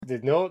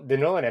the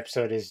Nolan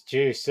episode is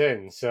due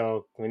soon,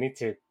 so we need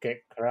to get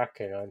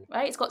cracking on.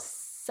 Right, it's got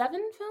 7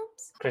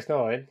 films. Chris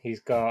Nolan,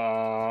 he's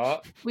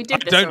got. We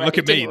did this Don't already, look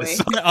at me.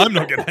 didn't we? I'm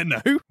not going to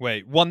know.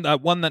 Wait, one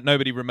that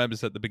nobody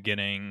remembers at the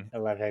beginning.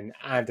 11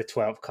 and the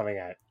 12th coming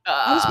out.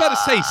 I was about to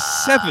say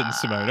 7,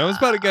 Simone. I was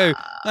about to go.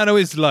 I know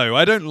he's low.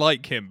 I don't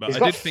like him, but He's I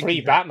got did think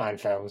 3 Batman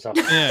films.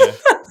 Yeah,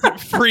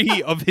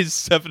 3 of his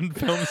 7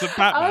 films of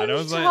Batman. I I'm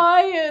was like,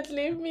 tired.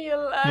 Leave me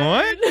alone.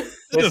 what?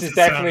 This is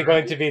definitely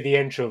going to be the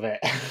intro bit.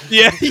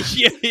 Yeah,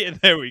 yeah.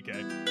 There we go.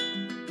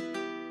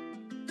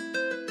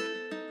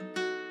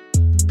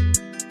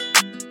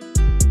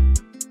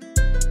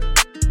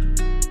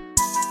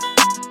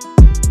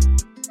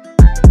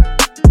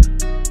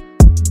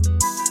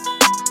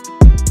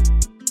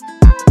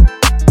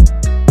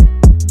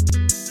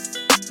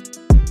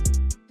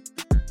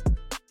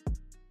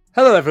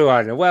 Hello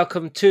everyone and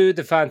welcome to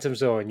the Fantom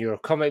Zone, your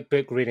comic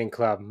book reading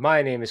club.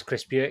 My name is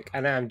Chris Buick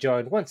and I am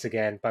joined once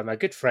again by my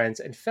good friends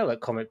and fellow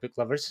comic book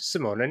lovers,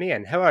 Simone and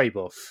Ian. How are you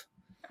both?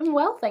 I'm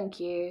well, thank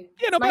you.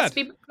 Yeah, not nice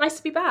bad. Nice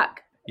to be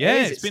back.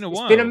 Yeah, it's been a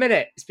while. It's been a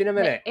minute. It's been a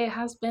minute. It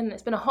has been.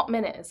 It's been a hot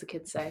minute, as the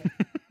kids say.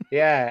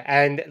 Yeah,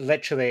 and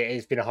literally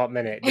it's been a hot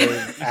minute.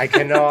 I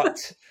cannot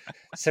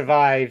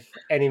survive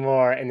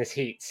anymore in this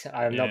heat.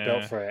 I'm not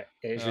built for it.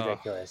 It's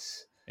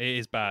ridiculous. It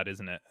is bad,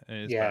 isn't it?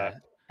 It is yeah. bad.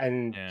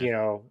 And, you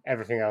know,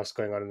 everything else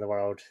going on in the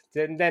world.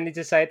 Then they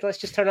decide, let's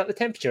just turn up the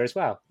temperature as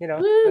well. You know,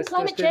 Woo,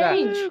 climate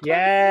change.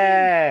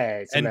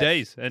 Yeah. End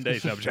days. No, I'm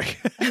joking.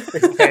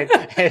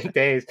 End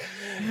days.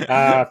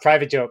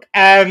 Private joke.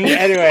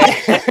 Anyway.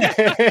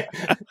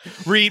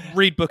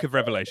 read Book of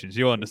Revelations.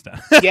 You'll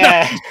understand.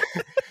 Yeah.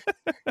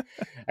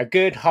 A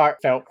good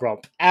heartfelt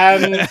romp.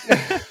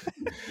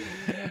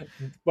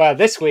 Well,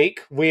 this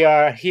week we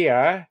are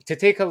here to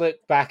take a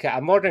look back at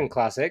a modern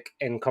classic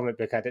in comic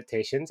book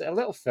adaptations, a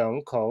little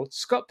film called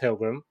Scott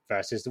Pilgrim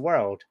versus the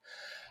World.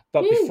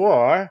 But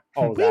before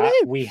all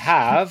that, we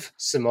have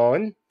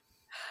Simone.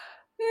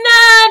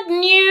 Nerd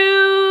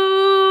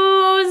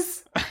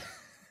news!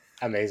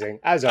 Amazing,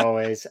 as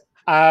always.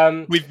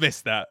 We've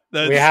missed that.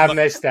 We have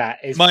missed that.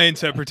 My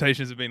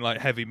interpretations have been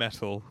like heavy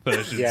metal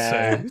versions.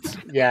 Yeah, so.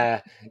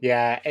 yeah.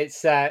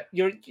 It's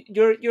your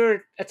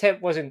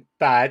attempt wasn't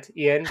bad,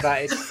 Ian,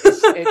 but it's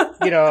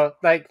you know,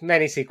 like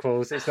many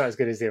sequels, it's not as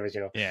good as the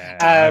original. Yeah,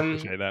 I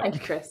appreciate that. Thank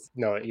you, Chris.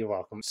 No, you're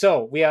welcome.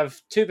 So we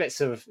have 2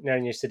 bits of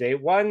nerd news today.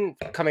 One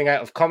coming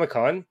out of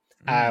Comic-Con,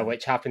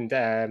 which happened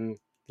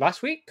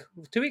last week,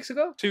 2 weeks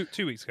ago. 2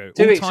 weeks ago.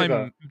 2 weeks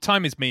ago.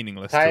 Time is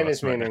meaningless. Time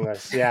is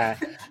meaningless. Yeah.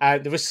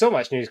 There was so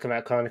much news coming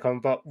out of Comic-Con,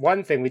 but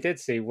one thing we did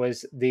see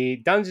was the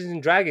Dungeons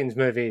and Dragons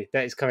movie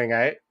that is coming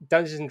out,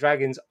 Dungeons and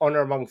Dragons: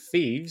 Honor Among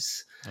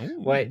Thieves,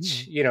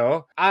 which, you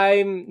know,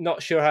 I'm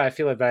not sure how I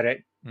feel about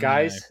it.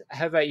 Guys,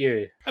 how about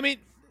you? I mean,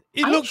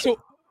 it looks. Yeah.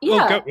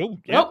 Oh,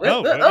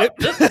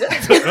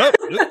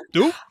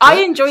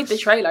 I enjoyed the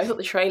trailer. I thought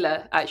the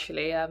trailer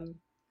actually.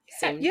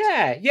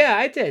 Yeah,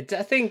 I did.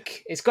 I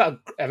think it's got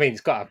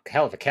a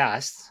hell of a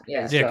cast.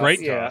 Yeah,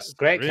 great cast.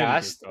 Great really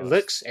cast.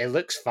 It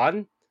looks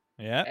fun.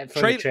 Yeah,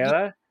 from the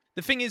trailer.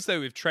 The thing is,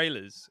 though, with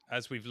trailers,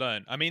 as we've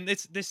learned, I mean,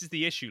 this is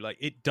the issue. Like,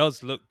 it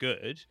does look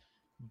good,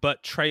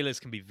 but trailers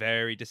can be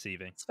very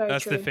deceiving.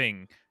 That's true. The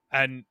thing.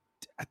 And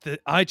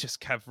I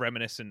just have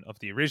reminiscent of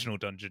the original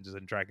Dungeons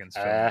and Dragons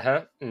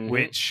film,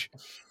 which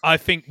I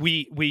think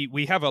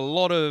we have a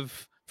lot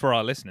of, for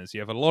our listeners, you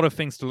have a lot of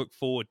things to look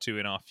forward to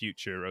in our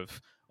future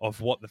of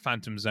what the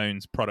Fantom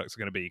Zone's products are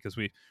going to be, because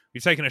we've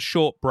taken a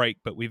short break,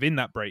 but we've in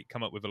that break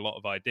come up with a lot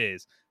of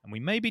ideas, and we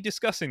may be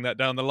discussing that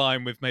down the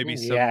line with maybe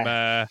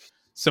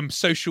some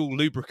social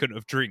lubricant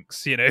of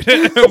drinks, you know.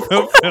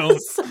 Social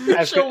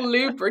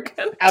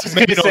lubricant. I was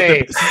going to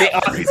say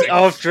the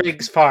of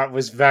drinks part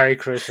was very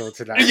crucial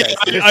to that. Yeah,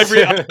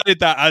 I did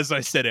that as I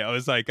said it. I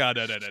was like, no,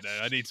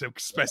 I need to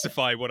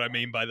specify what I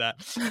mean by that.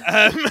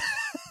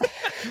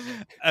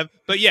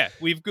 But yeah,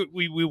 we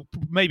will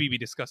maybe be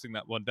discussing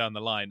that one down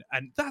the line,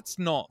 and that's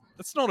not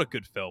a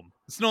good film.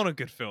 It's not a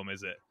good film,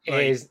 is it?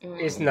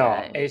 It's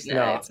not. It's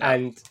not.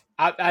 And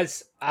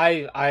I've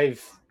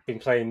been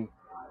playing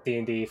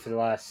D&D for the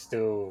last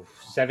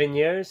 7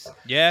 years.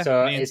 Yeah,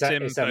 so me and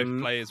Tim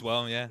both play as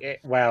well. Yeah.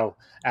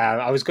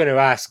 I was going to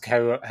ask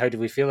how do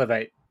we feel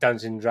about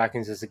Dungeons and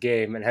Dragons as a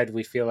game, and how do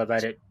we feel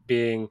about it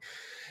being,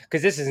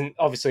 because this isn't,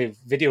 obviously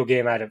video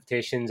game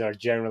adaptations are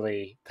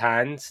generally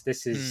panned.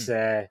 This is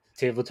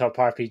tabletop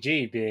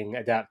RPG being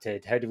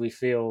adapted. How do we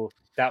feel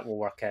that will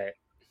work out?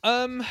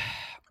 I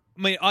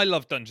mean, I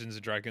love Dungeons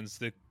and Dragons.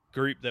 The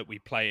group that we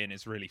play in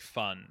is really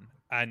fun.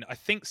 And I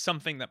think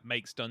something that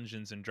makes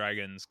Dungeons and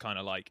Dragons kind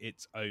of like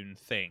its own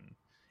thing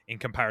in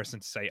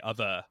comparison to, say,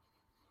 other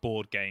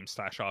board games /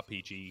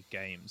 RPG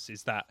games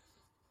is that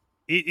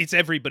it's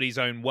everybody's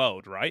own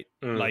world, right?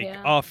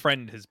 Our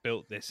friend has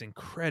built this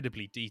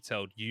incredibly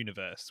detailed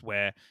universe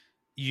where,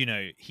 you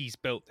know, he's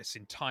built this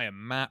entire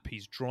map,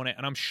 he's drawn it.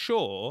 And I'm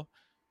sure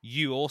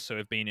you also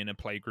have been in a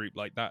play group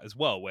like that as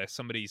well, where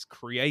somebody's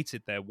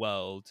created their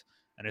world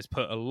and has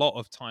put a lot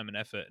of time and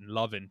effort and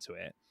love into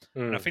it.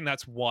 And I think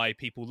that's why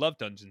people love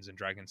Dungeons and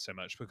Dragons so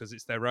much, because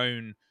it's their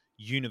own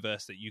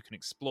universe that you can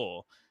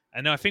explore.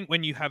 And I think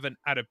when you have an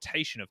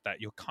adaptation of that,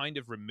 you're kind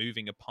of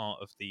removing a part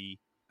of the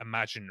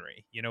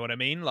imaginary. You know what I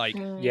mean? Like,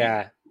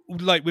 Yeah.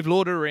 like with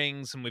Lord of the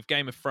Rings and with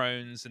Game of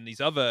Thrones and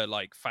these other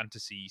like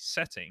fantasy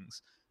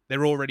settings,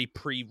 they're already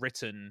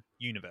pre-written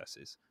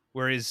universes.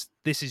 Whereas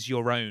this is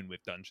your own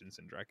with Dungeons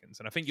and Dragons.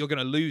 And I think you're going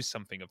to lose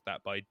something of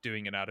that by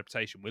doing an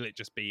adaptation. Will it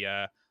just be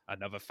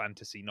another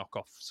fantasy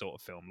knockoff sort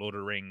of film, Lord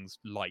of the Rings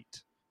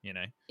light, you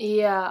know?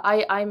 Yeah,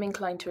 I'm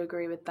inclined to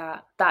agree with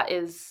that. That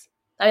is,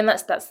 I mean,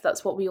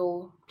 that's what we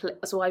all.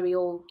 That's why we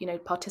all,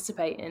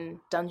 participate in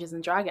Dungeons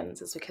and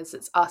Dragons, is because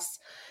it's us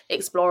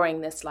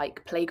exploring this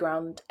like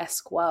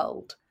playground-esque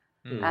world.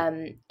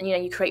 And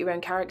you create your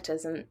own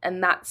characters,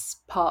 and that's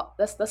part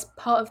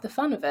of the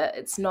fun of it.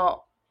 It's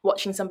not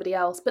watching somebody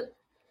else. But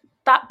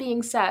that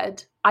being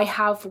said, I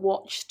have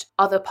watched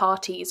other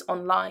parties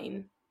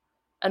online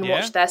and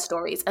watched their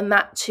stories, and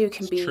that too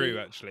can be true,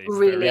 actually.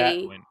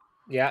 really,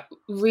 yeah,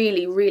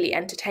 really, really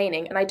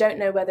entertaining. And I don't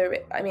know whether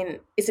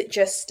is it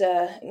just?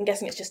 I'm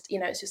guessing it's just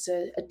it's just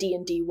a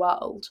D&D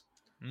world.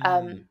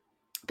 But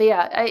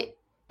yeah,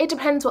 it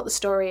depends what the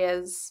story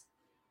is.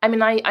 I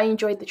mean, I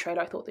enjoyed the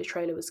trailer. I thought the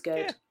trailer was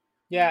good.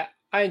 Yeah,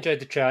 I enjoyed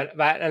the trailer,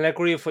 and I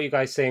agree with what you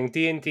guys saying.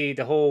 D&D,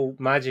 the whole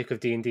magic of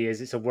D&D is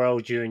it's a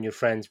world you and your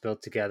friends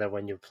build together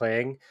when you're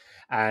playing,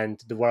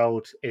 and the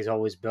world is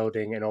always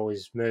building and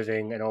always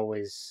moving and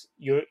always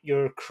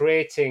you're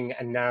creating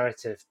a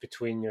narrative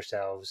between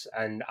yourselves.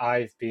 And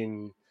I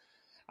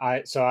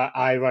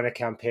run a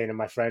campaign and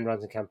my friend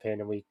runs a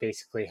campaign, and we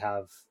basically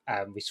have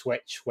we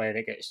switch when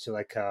it gets to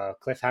like a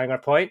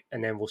cliffhanger point,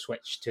 and then we'll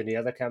switch to the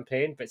other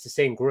campaign, but it's the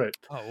same group.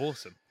 Oh,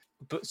 awesome.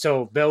 But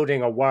so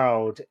building a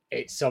world,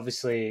 it's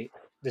obviously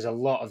there's a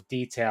lot of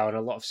detail and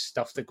a lot of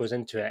stuff that goes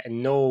into it,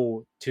 and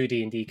no two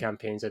D&D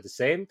campaigns are the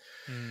same.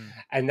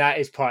 And that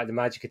is part of the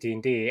magic of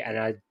D&D. And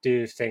I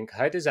do think,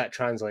 how does that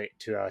translate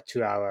to a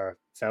 2-hour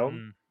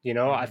film?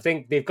 I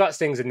think they've got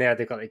things in there.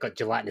 They've got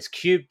gelatinous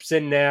cubes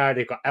in there.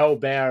 They've got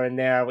owlbear in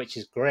there, which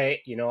is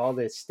great. All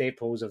the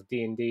staples of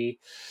D&D.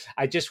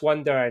 I just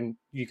wonder, and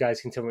you guys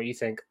can tell me what you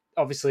think.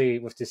 Obviously,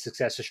 with the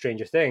success of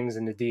Stranger Things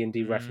and the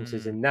D&D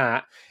references in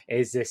that,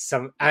 is this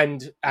some?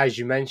 And as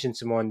you mentioned,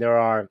 Simone, there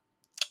are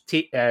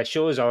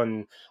shows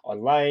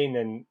online,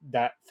 and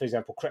that, for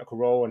example, Critical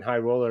Role and High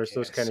Rollers,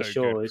 those kind of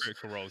shows.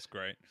 Critical Role's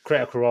great.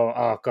 Critical Role,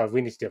 oh god,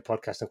 we need to do a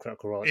podcast on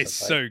Critical Role. It's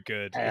so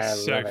good.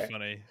 It's so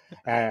funny.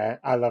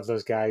 I love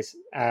those guys.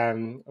 I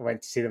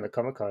went to see them at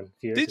Comic-Con a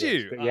few years ago. Did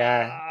you?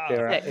 Yeah, they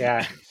were.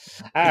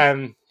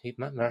 Yeah.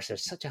 Matt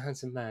Mercer's such a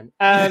handsome man.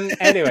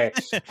 Anyway,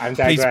 I'm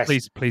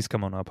digressed. Please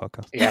come on our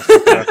podcast. Yes.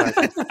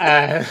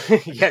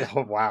 Yeah.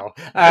 Oh, wow.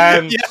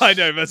 Yeah, I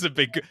know that's a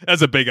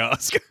big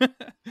ask.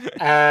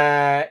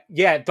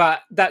 Yeah,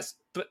 but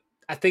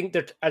I think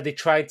are they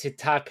trying to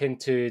tap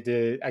into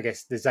the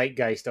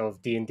zeitgeist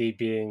of D&D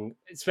being,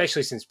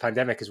 especially since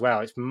pandemic as well,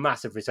 it's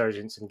massive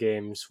resurgence in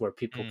games where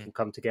people can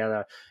come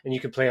together, and you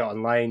can play it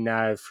online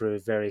now through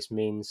various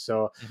means.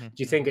 So do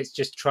you think it's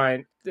just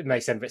it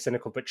might sound a bit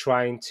cynical, but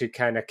trying to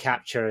kind of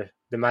capture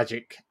the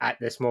magic at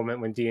this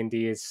moment when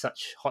D&D is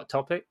such hot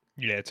topic?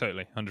 Yeah,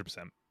 totally.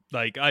 100%.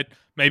 Like,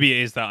 maybe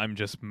it is that I'm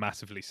just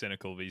massively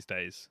cynical these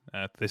days.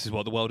 This is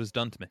what the world has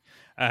done to me.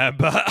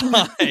 But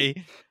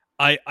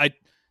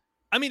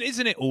I mean,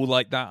 isn't it all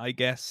like that, I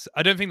guess?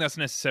 I don't think that's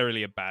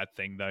necessarily a bad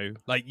thing, though.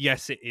 Like,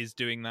 yes, it is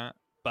doing that,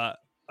 but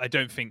I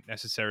don't think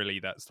necessarily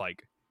that's,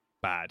 like,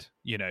 bad.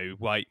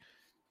 Like,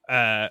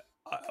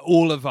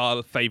 all of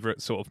our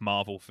favorite sort of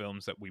Marvel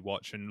films that we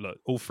watch, and look,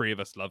 all three of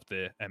us love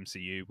the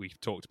MCU. We've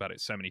talked about it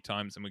so many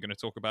times, and we're going to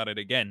talk about it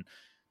again.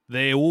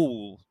 They're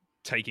all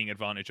taking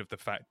advantage of the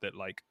fact that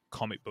like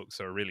comic books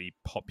are a really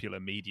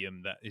popular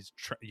medium that is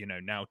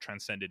now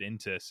transcended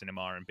into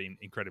cinema and been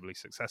incredibly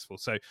successful.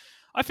 So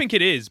I think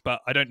it is,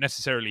 but I don't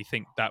necessarily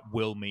think that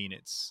will mean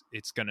it's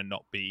going to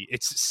not be.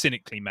 It's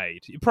cynically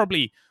made.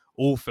 Probably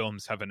all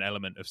films have an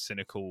element of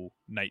cynical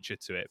nature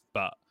to it,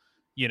 but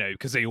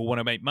because they all want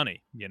to make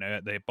money,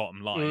 at their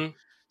bottom line.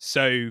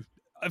 So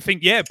I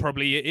think, yeah,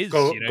 probably it is.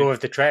 Go with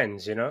the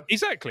trends,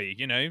 Exactly.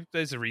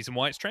 There's a reason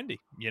why it's trendy,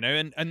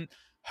 and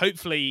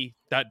hopefully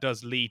that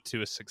does lead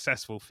to a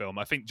successful film.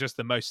 I think just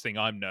the most thing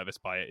I'm nervous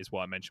by it is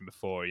what I mentioned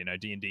before.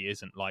 D&D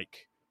isn't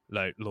like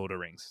Lord of the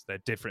Rings. They're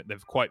different. They're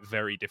quite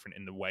very different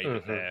in the way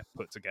that they're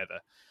put together.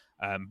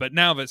 But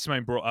now that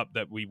Simone brought up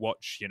that we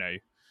watch,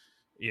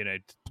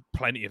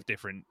 plenty of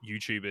different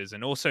YouTubers,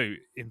 and also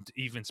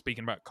even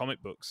speaking about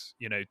comic books,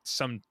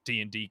 some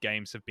D&D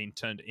games have been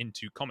turned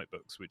into comic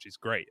books, which is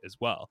great as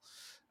well.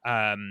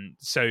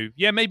 So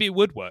yeah, maybe it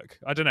would work.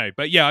 I don't know,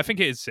 but yeah, I think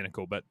it is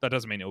cynical, but that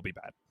doesn't mean it'll be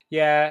bad.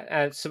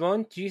 Yeah,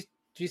 Simone, do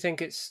you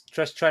think it's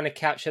just trying to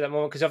capture that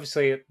moment? Because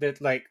obviously,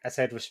 like I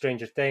said, with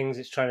Stranger Things,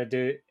 it's trying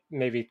to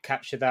maybe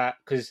capture that.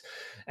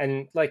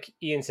 And like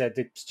Ian said,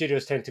 the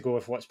studios tend to go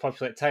with what's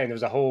popular at the time. There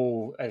was a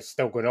whole,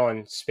 still going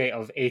on, spate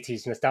of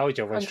 80s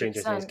nostalgia when 100%.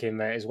 Stranger Things came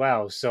out as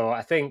well. So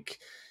I think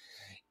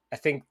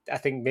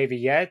maybe,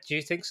 yeah. Do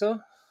you think so?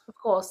 Of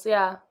course,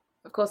 yeah.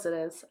 Of course it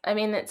is. I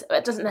mean, it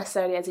doesn't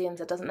necessarily, as Ian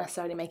said, doesn't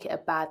necessarily make it a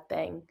bad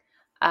thing.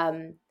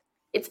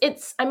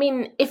 it's. I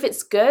mean, if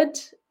it's good,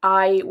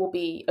 I will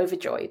be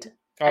overjoyed.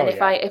 And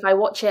if I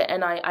watch it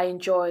and I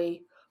enjoy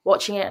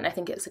watching it and I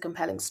think it's a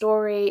compelling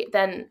story,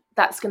 then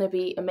that's going to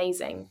be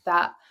amazing.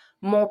 That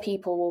more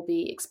people will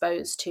be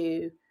exposed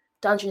to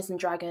Dungeons and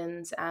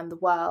Dragons and the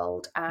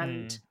world,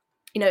 and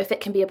if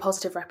it can be a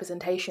positive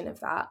representation of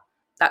that,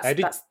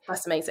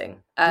 that's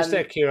amazing. Just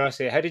out of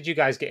curiosity, how did you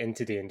guys get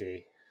into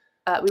D&D?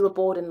 We were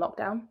bored in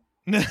lockdown.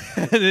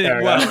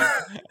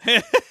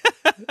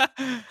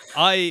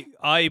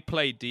 I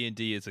played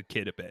D&D as a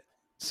kid a bit.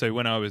 So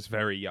when I was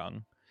very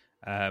young,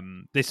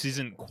 this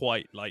isn't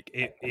quite like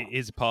it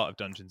is part of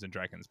Dungeons and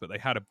Dragons, but they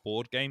had a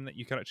board game that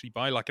you could actually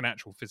buy, like an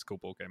actual physical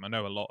board game. I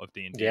know a lot of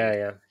D&D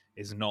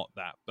is not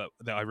that, but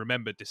that I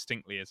remember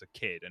distinctly as a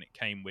kid, and it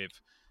came with,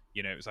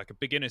 it was like a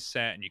beginner's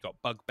set, and you got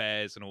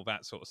bugbears and all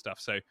that sort of stuff.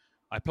 So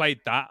I played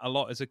that a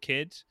lot as a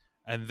kid.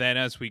 And then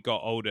as we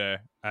got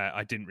older,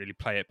 I didn't really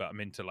play it, but I'm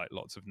into like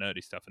lots of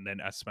nerdy stuff. And then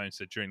as Simone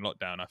said, during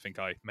lockdown, I think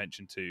I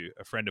mentioned to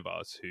a friend of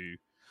ours who,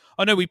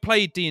 we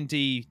played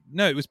D&D.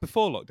 No, it was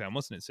before lockdown,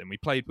 wasn't it, Sim? We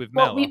played with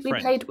Mel, we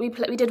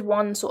did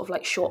one sort of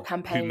like short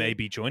campaign. Who may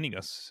be joining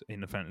us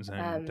in the Phantom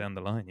Zone down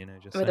the line,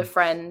 just with a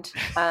friend.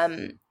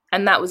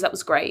 And that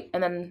was great.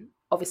 And then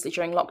obviously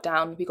during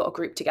lockdown, we got a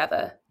group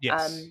together.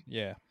 Yes,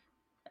 yeah.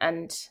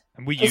 And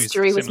we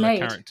history used was similar made.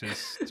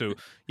 characters to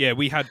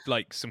we had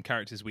like some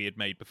characters we had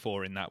made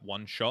before in that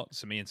one shot,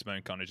 so me and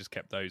Simone kind of just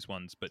kept those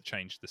ones but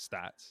changed the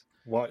stats.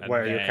 What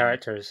are your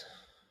characters?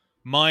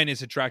 Mine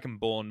is a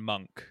dragonborn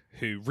monk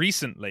who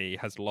recently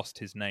has lost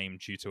his name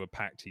due to a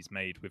pact he's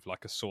made with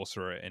like a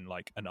sorcerer in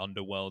like an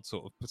underworld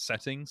sort of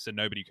setting, so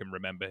nobody can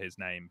remember his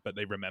name, but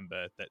they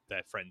remember that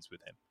they're friends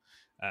with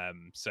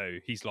him. So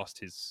he's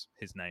lost his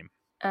name.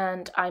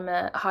 And I'm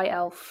a high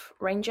elf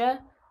ranger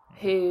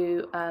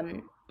who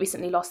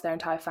recently lost their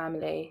entire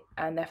family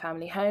and their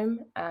family home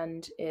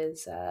and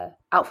is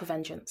out for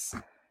vengeance.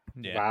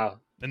 Yeah. Wow.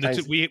 And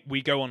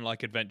we go on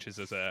like adventures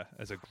as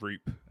a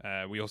group.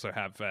 We also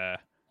have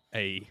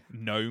a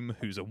gnome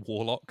who's a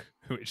warlock,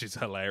 which is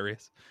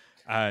hilarious.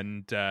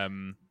 And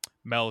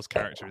Mel's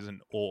character is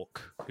an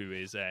orc who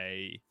is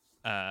a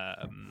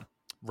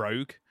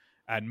rogue.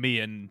 And me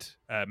and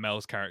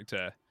Mel's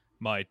character,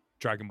 my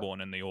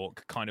dragonborn and the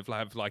orc, kind of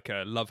have like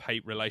a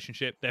love-hate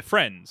relationship. They're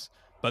friends,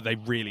 but they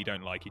really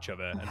don't like each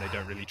other and they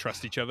don't really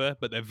trust each other,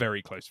 but they're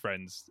very close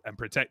friends and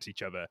protect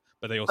each other,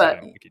 but they also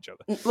don't like each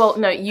other. Well,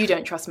 no, you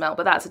don't trust Mel,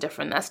 but that's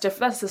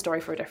a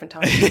story for a different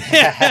time.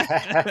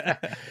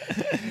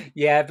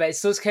 Yeah, but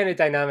it's those kind of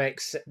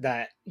dynamics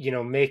that,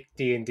 make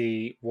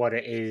D&D what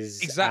it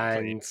is.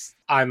 Exactly. And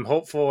I'm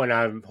hopeful and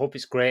I hope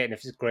it's great. And if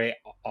it's great,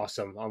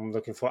 awesome. I'm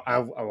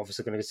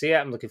obviously going to see it.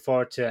 I'm looking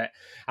forward to it.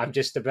 I'm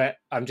just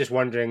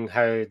wondering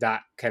how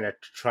that kind of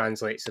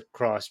translates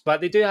across. But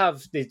they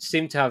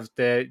seem to have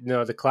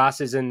the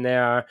classes in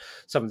there,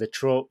 some of the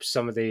tropes,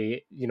 some of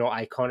the,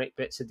 iconic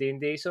bits of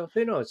D&D. So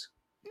who knows?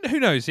 Who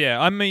knows? Yeah,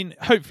 I mean,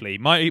 hopefully.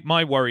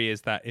 My worry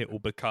is that it will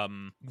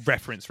become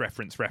reference,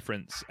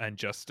 and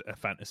just a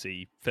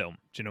fantasy film.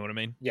 Do you know what I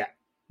mean? Yeah.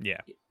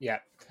 Yeah.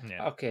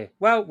 Okay.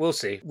 Well, we'll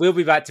see. We'll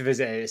be back to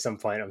visit it at some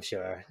point, I'm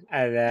sure.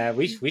 And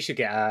we should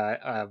get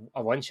a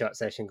one-shot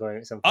session going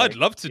at some point. I'd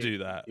love to do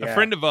that. Yeah. A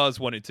friend of ours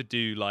wanted to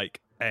do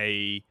like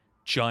a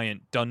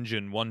giant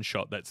dungeon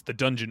one-shot that's the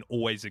dungeon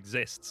always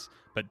exists,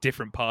 but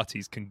different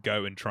parties can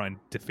go and try and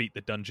defeat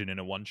the dungeon in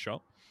a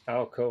one-shot.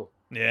 Oh, cool.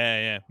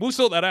 Yeah. We'll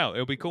sort that out.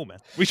 It'll be cool, man.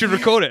 We should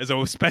record it as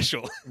a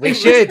special. We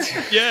should.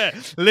 Yeah.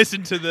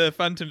 Listen to the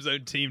Phantom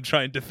Zone team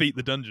try and defeat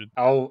the dungeon.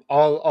 All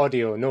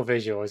audio, no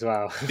visual as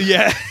well.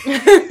 Yeah.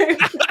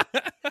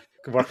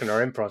 Work on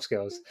our improv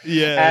skills.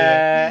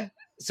 Yeah.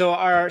 So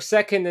our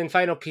second and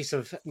final piece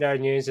of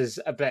nerd news is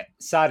a bit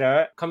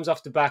sadder. It comes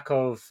off the back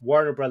of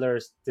Warner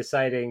Brothers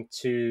deciding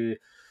to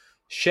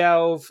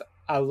shelve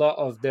a lot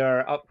of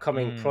their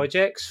upcoming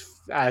projects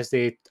as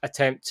they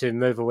attempt to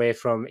move away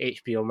from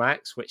HBO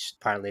Max, which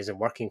apparently isn't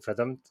working for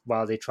them,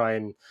 while they try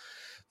and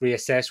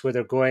reassess where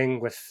they're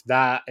going with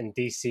that and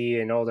DC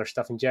and all their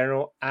stuff in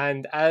general.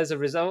 And as a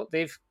result,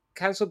 they've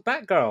cancelled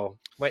Batgirl,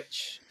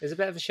 which is a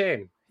bit of a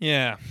shame.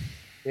 Yeah.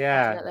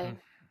 Definitely.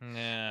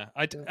 Yeah.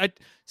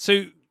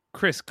 So,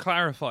 Chris,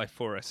 clarify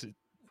for us.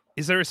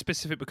 Is there a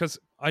specific... Because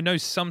I know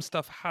some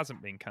stuff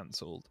hasn't been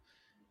cancelled.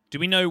 Do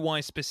we know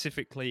why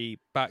specifically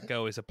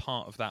Batgirl is a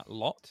part of that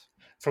lot?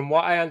 From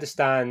what I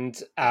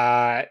understand,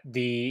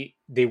 they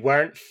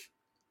weren't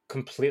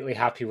completely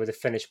happy with the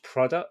finished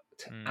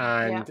product,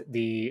 and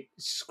the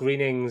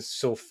screenings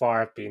so far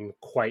have been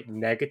quite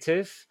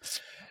negative.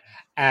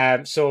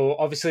 So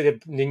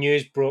obviously the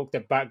news broke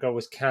that Batgirl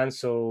was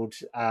cancelled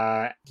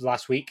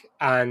last week,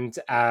 and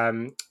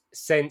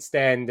since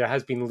then there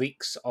has been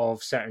leaks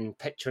of certain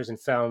pictures and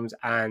films,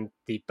 and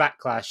the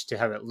backlash to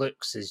how it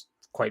looks is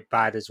quite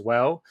bad as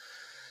well.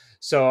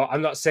 So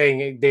I'm not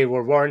saying they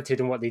were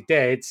warranted in what they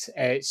did.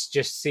 It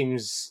just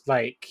seems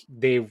like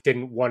they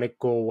didn't want to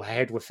go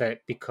ahead with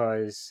it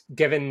because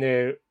given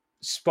the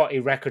spotty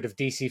record of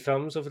DC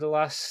films over the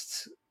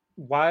last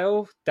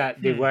while,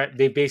 that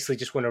they basically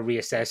just want to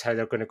reassess how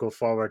they're going to go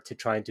forward to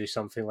try and do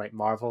something like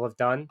Marvel have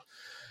done.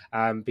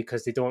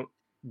 because they don't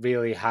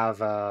really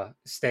have a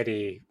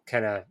steady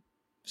kind of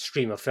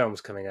stream of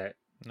films coming out.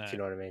 No. If you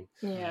know what I mean.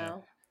 Yeah.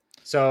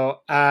 So,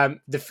 but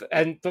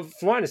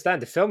from what I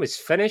understand, the film is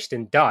finished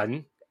and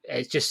done.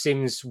 It just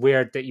seems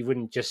weird that you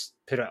wouldn't just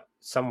put it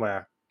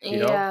somewhere. You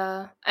know?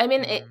 Yeah.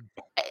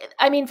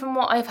 I mean, from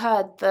what I've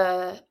heard,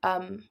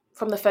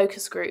 from the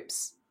focus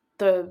groups,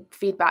 the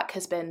feedback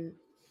has been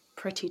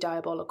pretty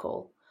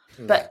diabolical.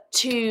 But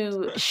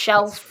to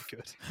shelf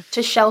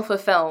a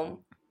film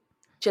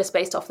just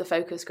based off the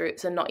focus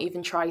groups and not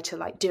even try to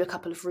like do a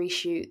couple of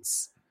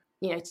reshoots,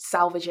 you know, to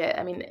salvage it.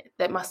 I mean,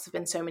 there must have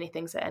been so many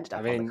things that ended up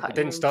on the cutting room it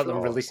didn't stop them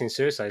floor. Releasing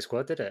Suicide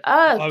Squad, did it?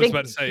 I was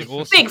about to say,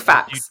 also, big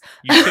facts.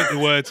 You took the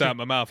words out of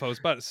my mouth. I was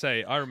about to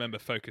say, I remember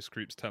focus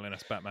groups telling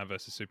us Batman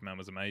versus Superman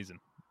was amazing.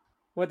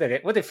 What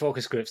did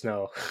focus groups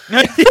know?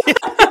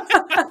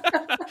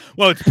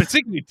 Well, it's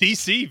particularly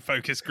DC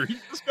focus groups.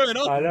 What's going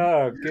on? I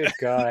know, good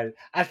God.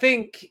 I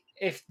think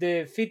if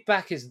the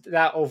feedback is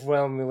that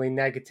overwhelmingly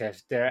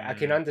negative, I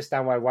can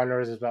understand why Warner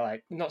is about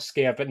like not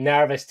scared but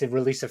nervous to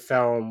release a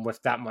film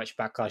with that much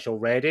backlash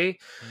already.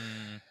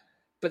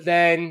 But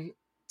then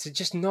to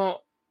just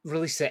not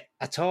release it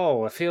at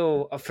all, I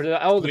feel for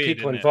all the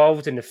people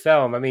involved in the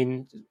film. I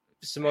mean,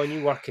 Simone,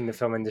 you work in the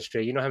film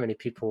industry. You know how many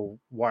people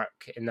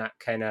work in that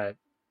kind of.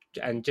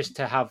 And just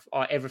to have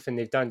everything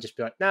they've done, just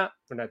be like, nah,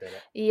 we're not doing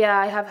it. Yeah,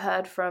 I have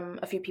heard from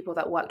a few people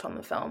that worked on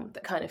the film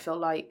that kind of feel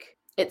like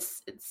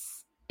it's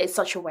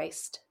such a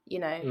waste. You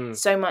know,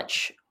 so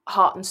much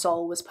heart and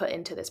soul was put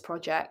into this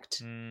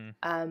project, and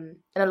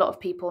a lot of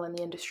people in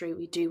the industry,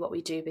 we do what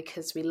we do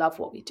because we love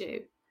what we do,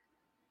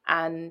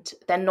 and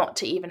then not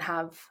to even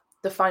have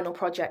the final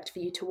project for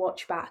you to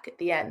watch back at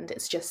the end.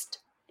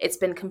 It's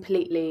been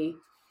completely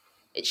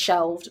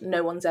shelved.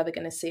 No one's ever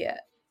going to see it.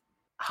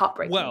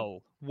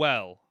 Heartbreaking.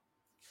 Well.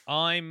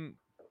 I'm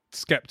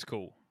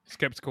skeptical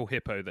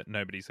hippo that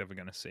nobody's ever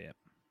going to see it.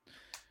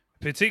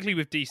 Particularly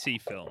with DC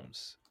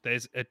films,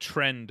 there's a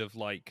trend of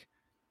like,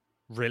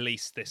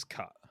 release this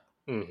cut,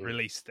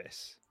 release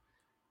this.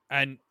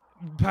 And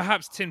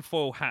perhaps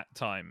tinfoil hat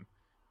time,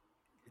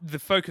 the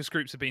focus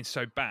groups have been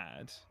so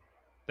bad,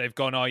 they've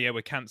gone, oh yeah,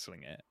 we're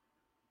cancelling it.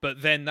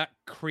 But then that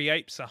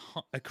creates a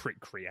hype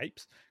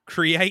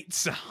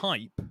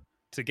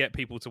to get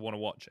people to want to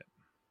watch it.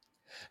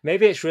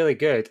 Maybe it's really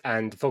good,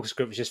 and the focus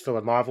group was just full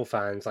of Marvel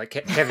fans. Like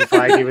Kevin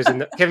Feige was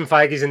Kevin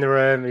Feige's in the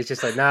room. And he's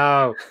just like,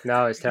 no,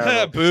 it's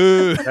terrible.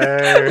 Boo!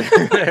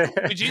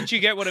 do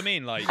you get what I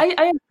mean? Like, I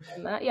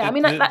understand that. Yeah, I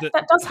mean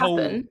that does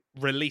happen.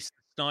 Release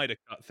the Snyder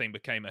Cut thing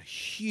became a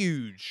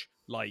huge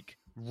like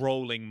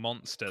rolling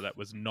monster that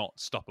was not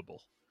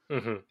stoppable.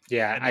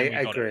 Yeah, I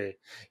agree.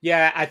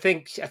 Yeah, I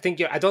think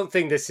I don't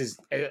think this is.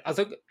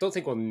 Don't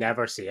think we'll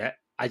never see it.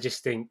 I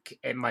just think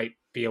it might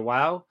be a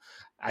while.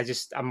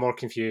 I'm more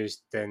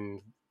confused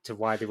than to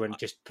why they wouldn't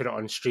just put it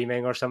on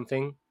streaming or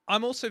something.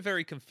 I'm also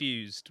very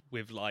confused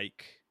with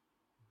like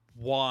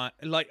why.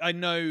 Like, I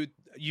know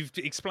you've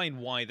explained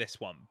why this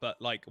one,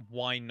 but like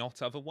why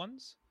not other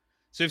ones?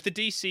 So if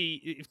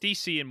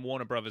DC and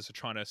Warner Brothers are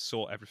trying to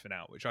sort everything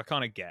out, which I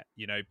kind of get,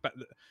 you know, but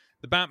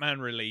the Batman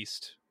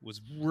released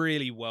was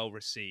really well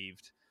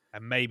received,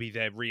 and maybe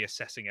they're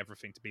reassessing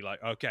everything to be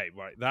like, okay,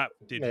 right, that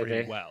did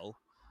really well,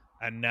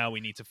 and now we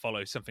need to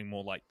follow something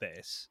more like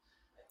this.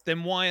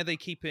 Then why are they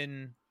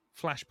keeping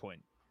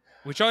Flashpoint?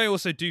 Which I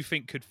also do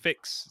think could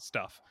fix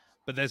stuff,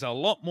 but there's a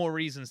lot more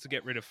reasons to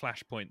get rid of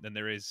Flashpoint than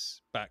there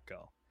is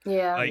Batgirl.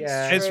 Yeah, like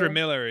Ezra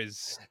Miller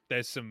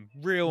there's some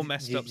real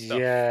messed up stuff.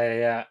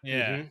 Yeah.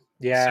 Mm-hmm.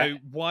 Yeah. So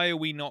why are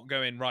we not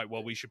going right?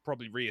 Well, we should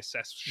probably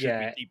reassess. Should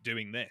we keep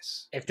doing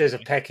this? If there's a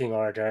pecking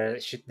order,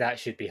 that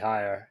should be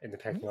higher in the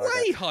pecking order.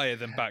 Way higher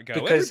than Batgirl.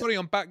 Because everybody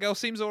on Batgirl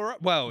seems all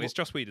right. Well, it's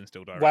Joss Whedon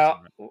still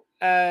directing.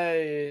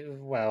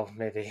 Well,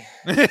 maybe.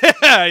 Yeah,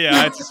 I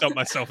had to stop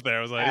myself there.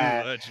 I was like,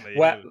 actually.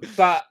 Well,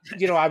 but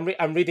you know,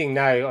 I'm reading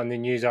now on the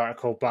news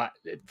article, but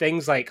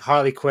things like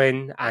Harley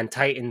Quinn and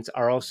Titans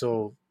are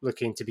also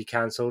looking to be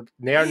cancelled.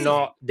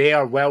 They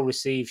are well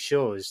received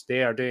shows.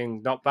 They are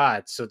doing not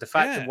bad. So the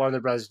fact that Warner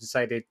Brothers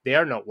decided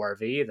they're not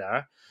worthy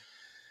either,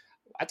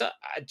 I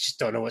just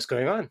don't know what's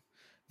going on.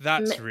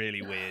 That's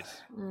really weird.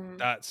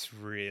 That's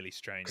really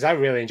strange. Because I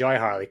really enjoy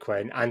Harley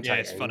Quinn and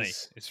Titans. It's funny.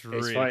 It's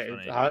really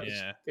funny.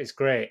 It's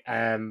great.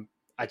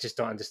 I just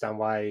don't understand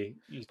why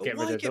you get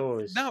rid of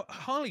those. Now,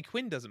 Harley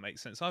Quinn doesn't make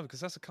sense either because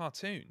that's a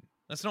cartoon.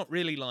 That's not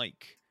really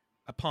like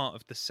a part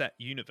of the set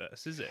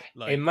universe, is it?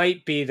 Like, it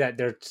might be that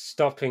they're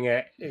stopping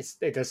it.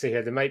 It does say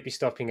here they might be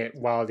stopping it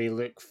while they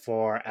look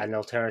for an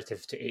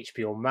alternative to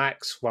HBO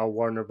Max while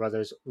Warner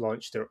Brothers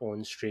launch their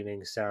own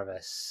streaming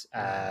service.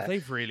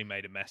 They've really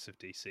made a mess of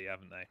DC,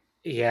 haven't they?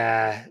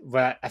 Yeah,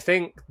 but I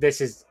think this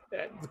is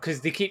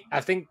because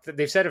I think that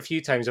they've said a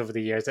few times over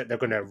the years that they're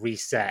going to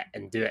reset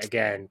and do it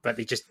again, but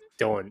they just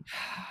don't.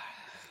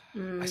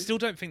 I still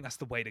don't think that's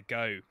the way to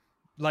go.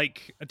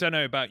 Like, I don't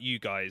know about you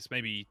guys,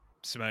 maybe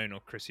Simone or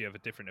Chris, you have a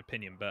different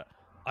opinion, but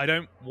I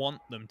don't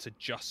want them to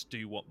just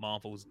do what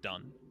Marvel's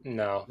done.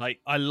 No. Like,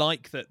 I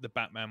like that the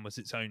Batman was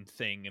its own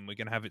thing and we're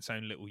going to have its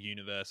own little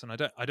universe, and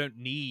I don't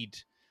need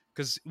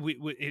because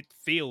it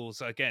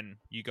feels, again,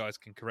 you guys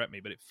can correct me,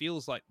 but it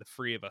feels like the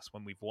three of us,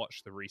 when we've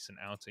watched the recent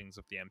outings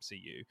of the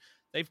MCU,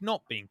 they've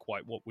not been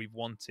quite what we've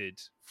wanted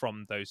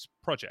from those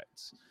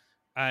projects.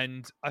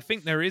 And I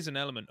think there is an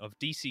element of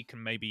DC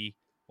can maybe,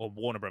 or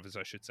Warner Brothers,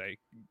 I should say,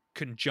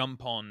 can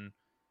jump on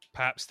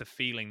perhaps the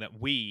feeling that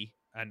we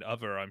and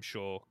other, I'm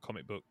sure,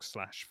 comic book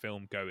 /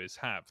 film goers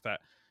have, that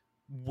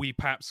we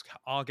perhaps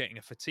are getting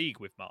a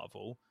fatigue with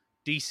Marvel.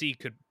 DC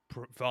could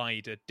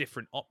provide a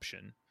different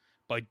option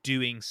by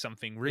doing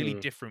something really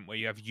different, where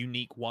you have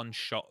unique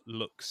one-shot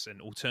looks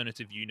and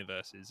alternative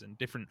universes and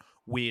different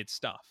weird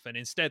stuff. And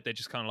instead, they're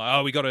just kind of like,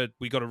 oh,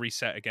 we gotta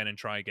reset again and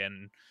try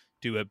again,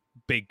 do a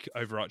big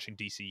overarching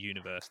DC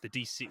universe. The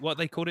DC, what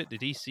they called it, the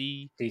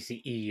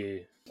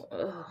DCEU.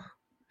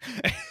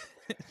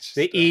 Just,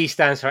 The E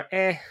stands for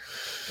eh.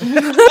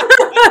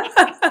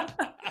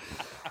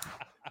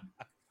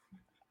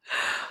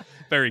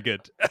 Very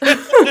good.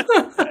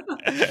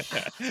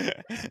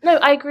 No,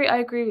 I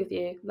agree with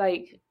you.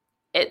 Like,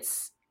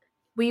 it's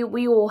we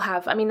all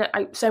have. I mean,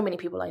 so many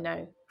people I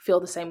know feel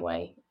the same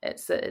way.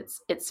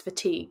 It's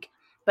fatigue,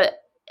 but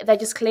they're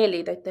just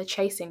clearly they're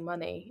chasing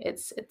money.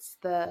 It's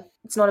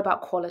not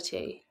about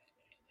quality.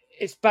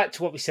 It's back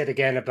to what we said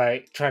again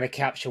about trying to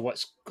capture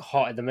what's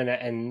hot at the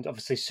minute, and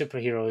obviously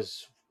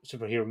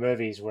superhero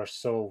movies are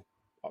still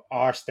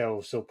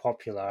so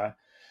popular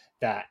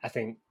that I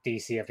think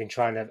DC have been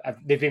trying to.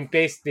 They've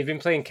been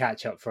playing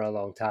catch up for a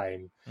long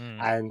time,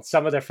 and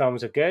some of their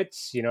films are good.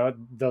 You know,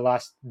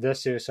 the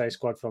Suicide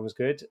Squad film was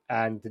good,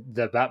 and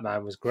the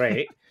Batman was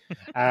great.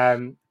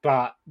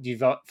 But you've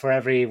got, for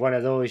every one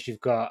of those,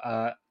 you've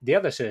got the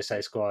other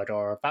Suicide Squad,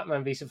 or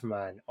Batman v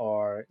Superman,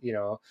 or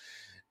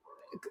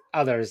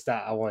others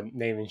that I won't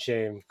name and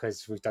shame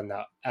because we've done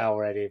that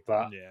already.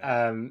 But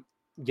I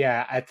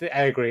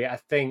agree. I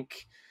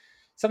think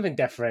something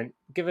different.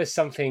 Give us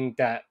something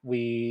that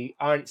we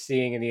aren't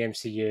seeing in the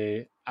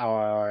MCU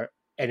or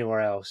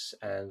anywhere else,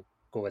 and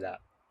go with that.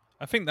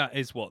 I think that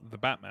is what the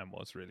Batman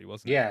was, really,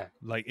 wasn't it? Yeah.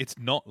 Like, it's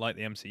not like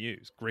the MCU.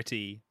 It's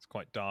gritty, it's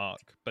quite dark,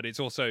 but it's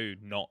also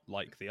not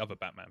like the other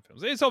Batman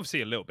films. It's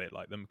obviously a little bit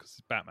like them because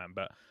it's Batman,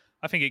 but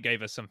I think it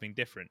gave us something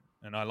different,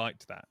 and I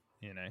liked that,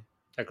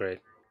 Agreed.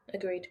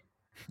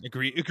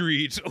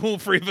 Agreed. All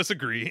three of us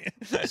agree.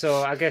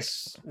 So I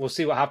guess we'll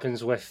see what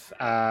happens with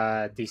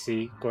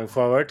DC going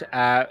forward.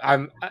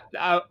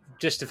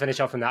 Just to finish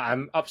off on that,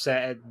 I'm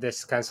upset at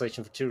this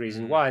cancellation for two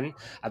reasons. One,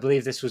 I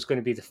believe this was going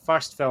to be the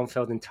first film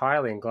filmed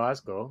entirely in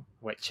Glasgow,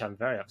 which I'm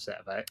very upset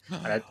about,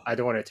 and I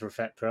don't want it to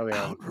reflect poorly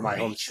on my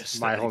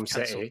home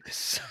city.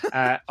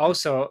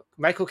 Also,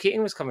 Michael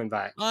Keaton was coming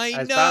back. I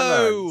as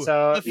know.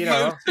 Batman.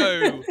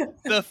 So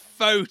the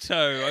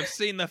photo. I've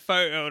seen the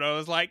photo, and I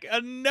was like,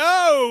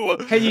 no.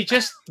 Can you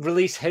just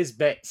release his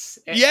bits?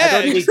 Yeah,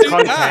 I don't need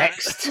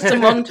context. Just a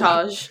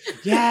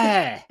montage.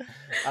 Yeah.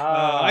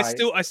 I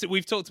still,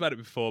 we've talked about it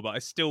before, but I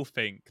still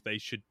think they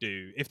should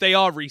do, if they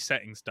are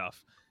resetting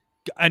stuff,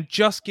 and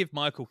just give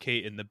Michael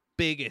Keaton the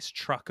biggest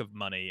truck of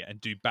money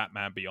and do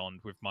Batman Beyond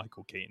with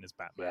Michael Keaton as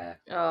Batman.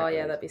 Yeah. Oh,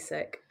 yeah, that'd be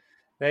sick.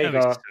 There you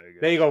go.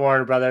 There you go,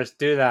 Warner Brothers.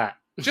 Do that.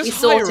 We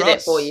sorted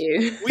it for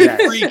you. We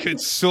really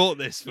could sort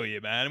this for you,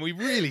 man. We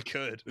really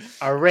could.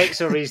 Our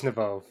rates are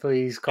reasonable.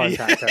 Please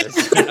contact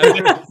us.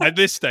 At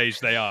this stage,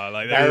 they are.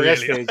 Like, at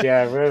this stage,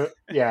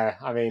 yeah.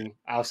 I mean,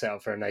 I'll settle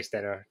for a nice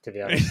dinner, to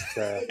be honest.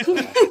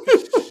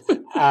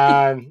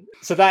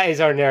 So that is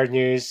our nerd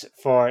news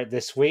for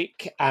this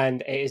week,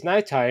 and it is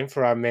now time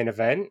for our main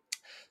event.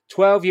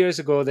 12 years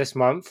ago this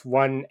month,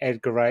 one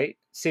Edgar Wright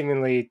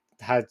seemingly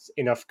had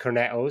enough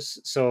cornettos,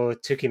 so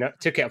took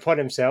it upon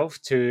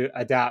himself to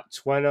adapt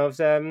one of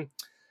the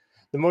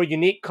more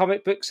unique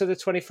comic books of the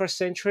 21st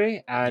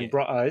century, and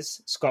brought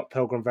us Scott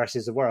Pilgrim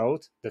versus the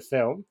World, the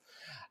film.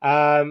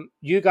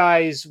 You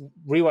guys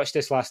rewatched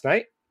this last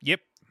night.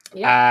 Yep.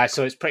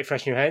 So it's pretty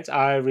fresh in your heads.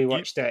 I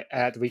rewatched it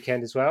at the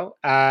weekend as well.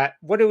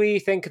 What do we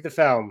think of the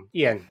film,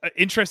 Ian?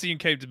 Interesting you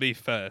came to me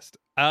first.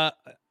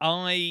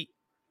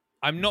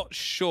 I'm not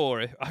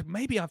sure if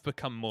maybe I've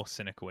become more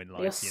cynical in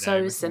life. You're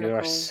so cynical.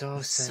 You're so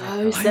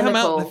cynical. I am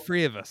out of the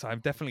three of us. I'm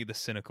definitely the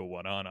cynical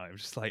one, aren't I? I'm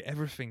just like,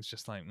 everything's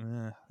just like,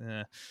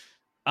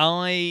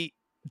 I'm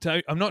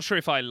not sure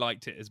if I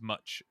liked it as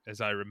much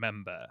as I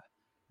remember,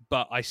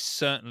 but I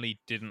certainly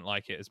didn't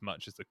like it as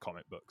much as the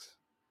comic books.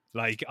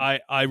 Like,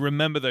 I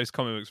remember those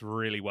comic books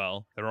really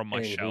well. They're on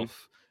my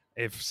shelf.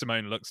 If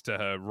Simone looks to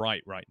her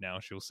right now,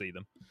 she'll see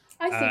them.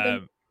 I see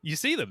them. You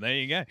see them. There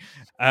you go.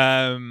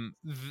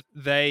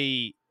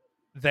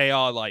 They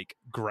are like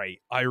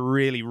great. I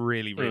really,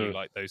 really, really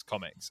like those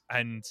comics.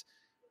 And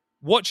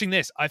watching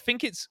this, I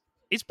think it's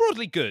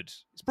broadly good.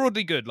 It's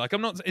broadly good. Like,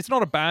 it's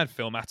not a bad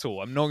film at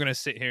all. I'm not going to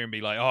sit here and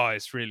be like, oh,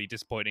 it's really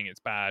disappointing. It's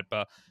bad.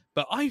 But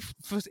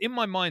in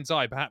my mind's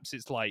eye, perhaps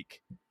it's like,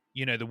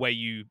 the way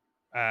you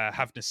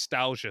have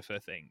nostalgia for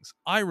things.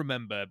 I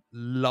remember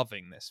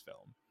loving this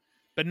film.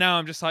 But now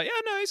I'm just like,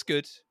 yeah, no, it's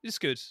good. It's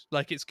good.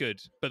 Like, it's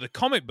good. But the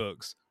comic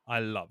books, I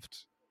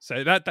loved.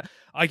 So that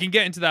I can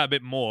get into that a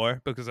bit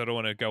more because I don't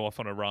want to go off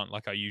on a rant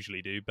like I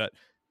usually do. But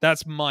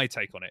That's my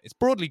take on it. It's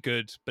broadly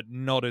good, but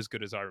not as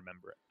good as I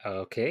remember it.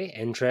 Okay,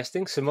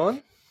 interesting.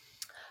 Simone?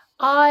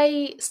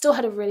 I still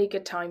had a really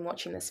good time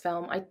watching this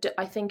film.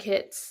 I think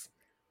it's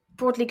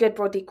broadly good,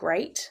 broadly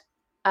great.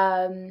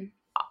 I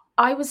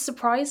was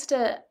surprised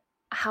at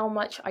how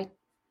much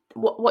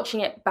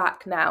watching it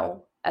back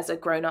now as a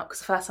grown up, because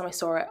the first time I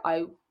saw it,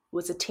 I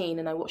was a teen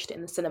and I watched it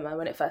in the cinema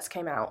when it first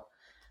came out.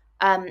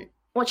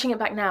 Watching it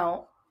back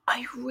now,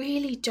 I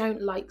really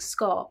don't like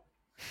Scott,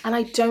 and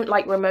I don't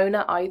like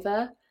Ramona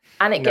either.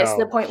 And it gets to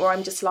the point where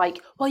I'm just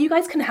like, well, you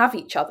guys can have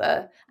each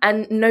other,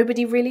 and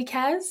nobody really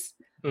cares.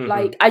 Mhm.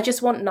 Like, I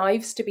just want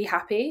Knives to be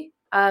happy.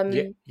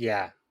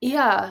 Yeah.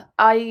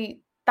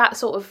 That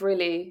sort of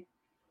really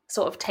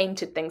sort of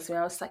tainted things for me.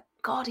 I was like,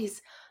 God,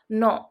 he's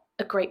not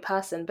a great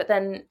person. But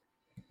then,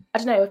 I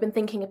don't know, I've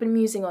been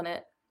musing on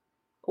it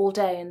all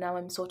day, and now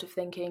I'm sort of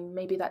thinking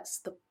maybe that's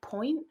the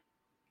point.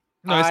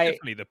 No, it's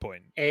definitely the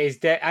point.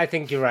 I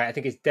think you're right. I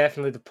think it's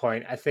definitely the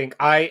point. I think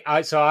I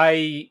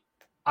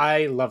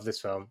love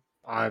this film.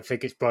 I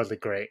think it's broadly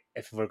great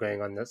if we're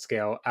going on that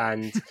scale,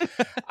 and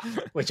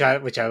which I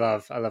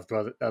love. I love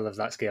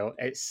that scale.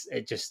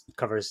 It just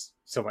covers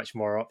so much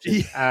more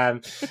options.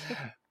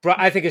 But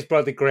I think it's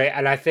broadly great,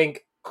 and I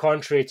think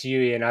contrary to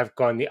you, Ian, I've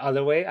gone the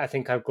other way. I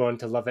think I've grown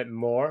to love it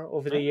more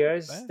over the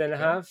years than I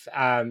have,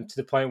 to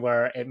the point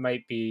where it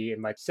might be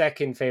my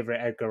second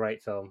favorite Edgar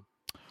Wright film.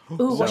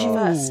 Ooh, what's your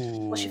first?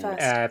 What's your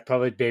first?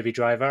 Probably Baby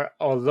Driver.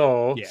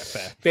 Although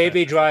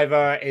Baby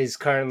Driver is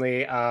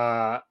currently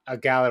a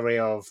gallery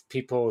of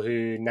people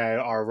who now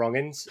are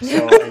wrong-uns.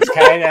 So it's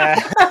kind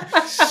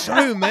of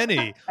so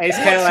many. It's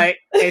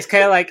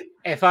kind of like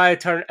if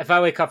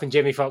I wake up and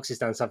Jamie Foxx has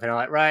done something, I'm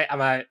like, right,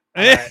 I'm out.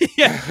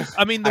 Yeah,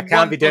 I mean, the I can't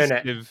one be doing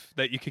positive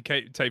that you could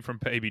take from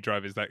Baby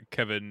Driver is that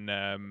Kevin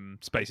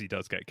Spacey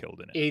does get killed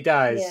in it. He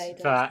does, Yeah, he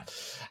does. But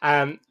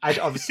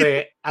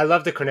I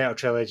love the Cornetto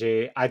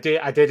trilogy. I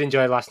did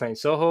enjoy Last Night in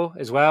Soho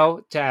as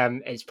well.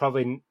 It's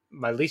probably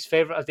my least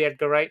favorite of the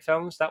Edgar Wright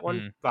films. That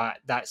one, but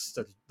that's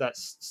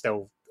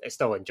still I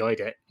still enjoyed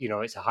it. You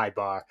know, it's a high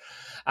bar.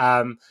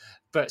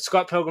 But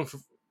Scott Pilgrim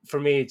for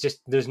me,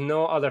 just there's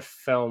no other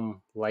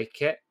film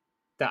like it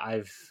that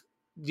I've.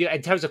 Yeah,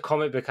 in terms of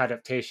comic book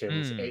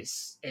adaptations,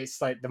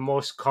 it's like the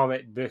most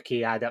comic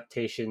booky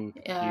adaptation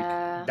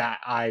that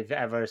I've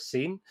ever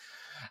seen.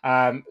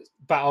 But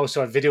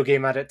also a video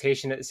game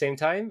adaptation at the same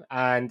time,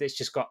 and it's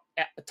just got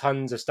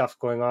tons of stuff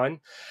going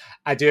on.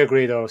 I do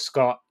agree, though.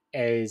 Scott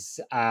is.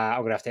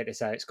 I'm gonna have to take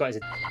this out. Scott is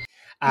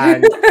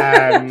and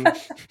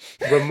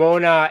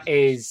Ramona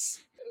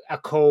is a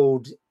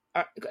cold.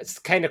 It's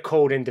kind of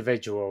cold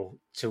individual.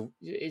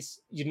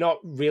 You're not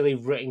really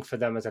rooting for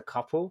them as a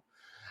couple.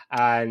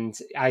 And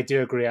I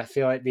do agree. I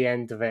feel like the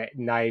end of it,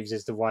 Knives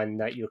is the one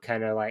that you're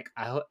kind of like,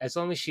 as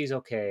long as she's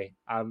okay,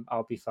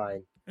 I'll be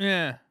fine.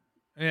 Yeah.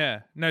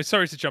 No,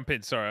 sorry to jump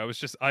in. Sorry,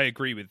 I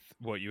agree with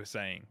what you were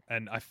saying,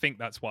 and I think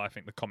that's why I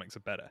think the comics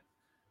are better,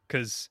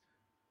 because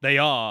they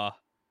are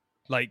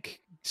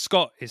like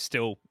Scott is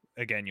still,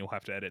 again, you'll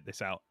have to edit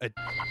this out,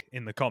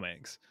 in the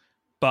comics,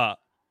 but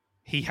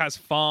he has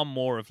far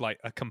more of like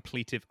a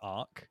completive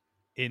arc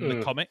in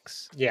the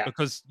comics,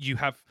 because you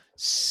have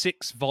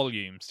 6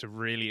 volumes to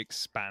really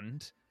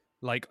expand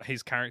like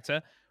his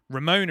character.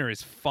 Ramona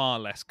is far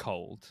less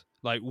cold,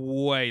 like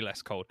way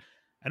less cold,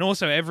 and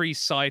also every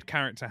side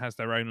character has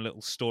their own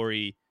little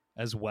story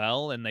as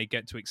well, and they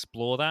get to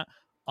explore that.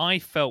 I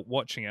felt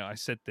watching it, I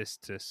said this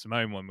to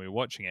Simone when we were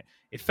watching it,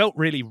 it felt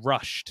really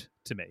rushed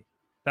to me.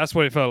 That's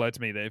what it felt like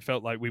to me, that it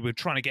felt like we were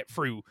trying to get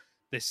through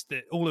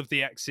all of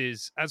the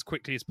X's as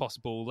quickly as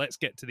possible. Let's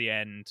get to the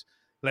end.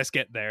 Let's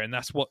get there. And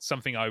that's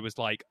something I was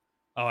like,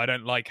 oh, I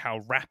don't like how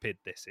rapid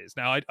this is.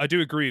 Now, I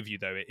do agree with you,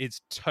 though. It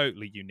is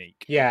totally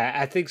unique. Yeah,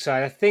 I think so.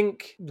 I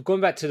think,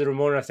 going back to the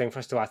Ramona thing,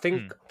 first of all, I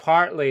think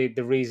partly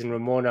the reason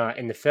Ramona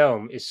in the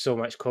film is so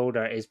much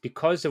colder is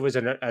because there was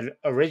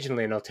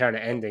originally an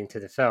alternate ending to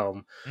the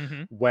film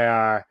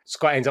where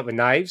Scott ends up with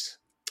knives.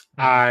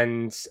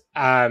 And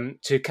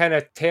to kind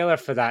of tailor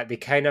for that, they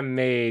kind of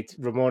made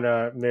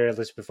Mary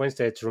Elizabeth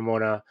Winstead's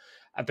Ramona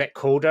a bit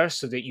colder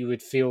so that you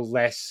would feel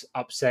less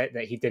upset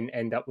that he didn't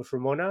end up with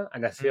Ramona.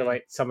 And I feel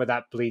like some of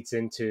that bleeds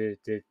into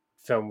the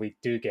film we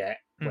do get,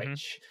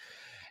 which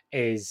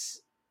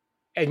is...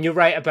 And you're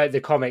right about the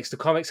comics. The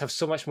comics have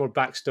so much more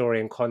backstory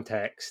and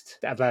context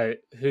about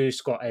who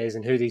Scott is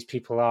and who these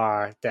people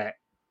are that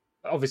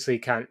obviously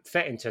can't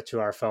fit into a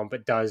 2-hour film,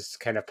 but does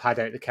kind of pad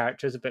out the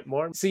characters a bit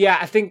more. So yeah,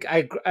 I think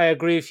I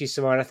agree with you,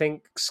 Simone. I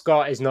think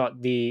Scott is he's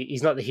not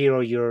the hero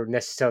you're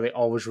necessarily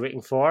always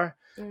rooting for,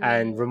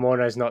 and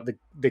Ramona is not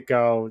the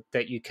girl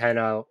that you kind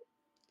of,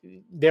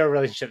 their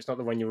relationship's not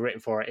the one you're rooting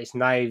for. It's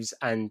Knives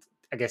and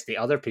I guess the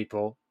other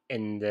people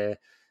in the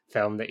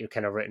film that you're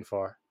kind of rooting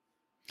for.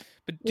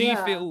 But do you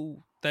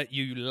feel that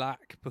you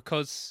lack,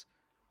 because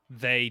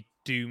they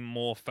do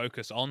more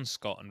focus on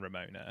Scott and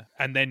Ramona,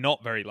 and they're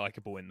not very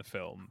likable in the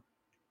film,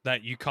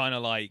 that you kind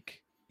of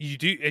like, you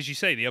do, as you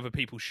say, the other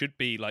people should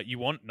be like, you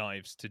want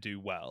Knives to do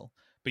well,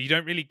 but you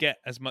don't really get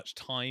as much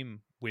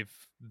time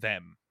with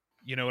them.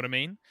 You know what I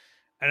mean?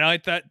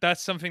 And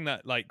that's something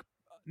that, like,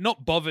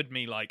 not bothered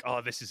me like,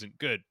 oh, this isn't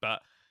good, but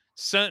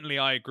certainly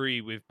I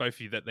agree with both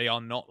of you that they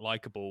are not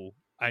likable,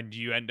 and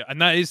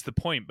and that is the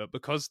point. But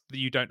because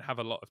you don't have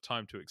a lot of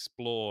time to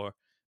explore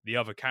the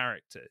other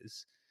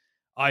characters,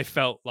 I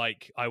felt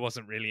like I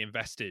wasn't really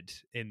invested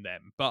in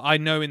them. But I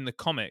know in the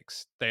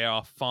comics they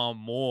are far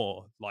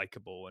more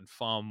likable and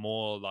far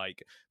more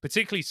like,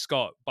 particularly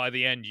Scott. By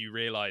the end, you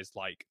realize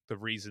like the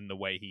reason the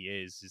way he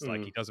is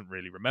like he doesn't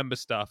really remember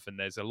stuff, and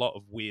there's a lot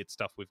of weird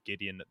stuff with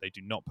Gideon that they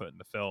do not put in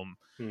the film.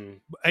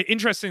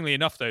 Interestingly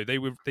enough, though, they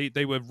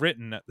were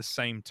written at the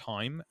same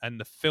time, and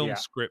the film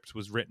script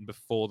was written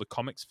before the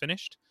comics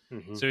finished.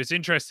 So it's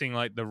interesting,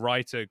 like the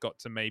writer got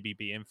to maybe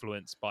be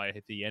influenced by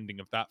the ending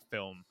of that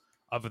film,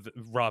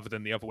 rather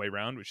than the other way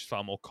around, which is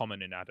far more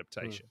common in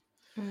adaptation.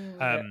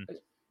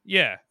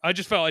 Yeah, I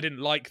just felt I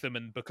didn't like them,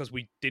 and because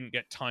we didn't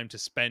get time to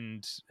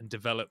spend and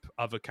develop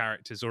other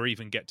characters, or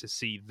even get to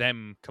see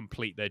them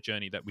complete their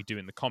journey that we do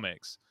in the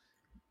comics,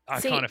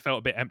 I kind of felt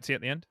a bit empty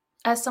at the end.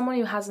 As someone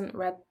who hasn't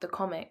read the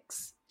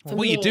comics, what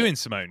are you doing,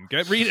 Simone?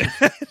 Go read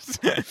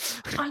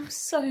it. I'm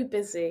so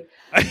busy.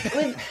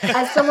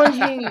 As someone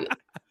who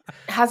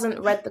hasn't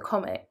read the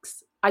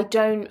comics, I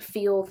don't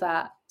feel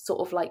that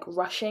sort of like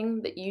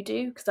rushing that you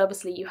do, because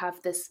obviously you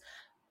have this,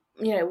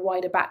 you know,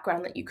 wider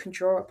background that you can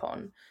draw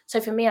upon. So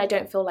for me, I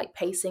don't feel like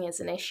pacing is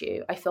an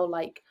issue. I feel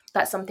like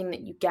that's something that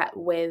you get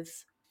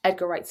with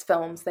Edgar Wright's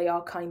films. They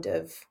are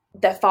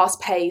they're fast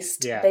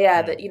paced.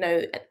 That, you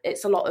know,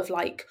 it's a lot of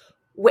like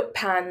whip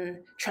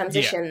pan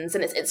transitions,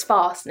 and it's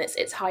fast and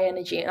it's high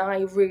energy, and I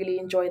really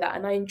enjoy that.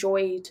 And I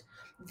enjoyed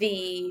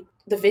the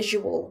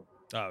visual.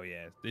 Oh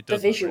yeah, the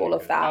visual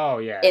really of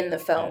that in the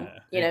film,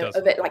 you know,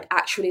 of it like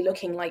actually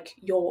looking like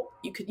you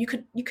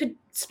could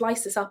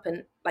splice this up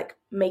and like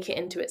make it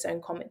into its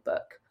own comic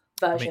book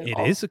version. I mean,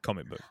 it is a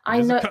comic book.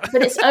 I know,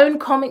 but its own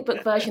comic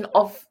book version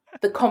of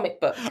the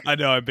comic book. I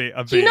know. I'm being.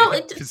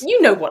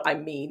 You know what I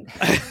mean.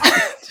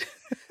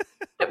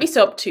 Don't be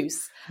so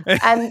obtuse.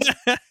 And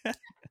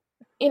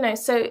you know,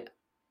 so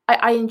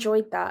I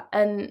enjoyed that,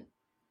 and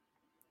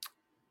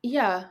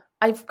yeah,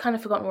 I've kind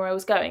of forgotten where I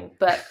was going,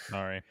 but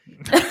sorry.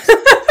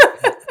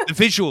 The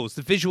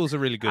visuals are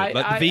really good.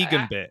 Like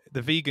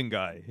the vegan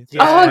guy.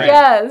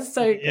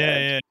 So good.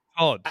 Yeah,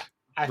 Todd.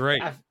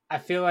 Great. I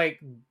feel like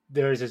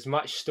there's as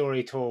much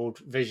story told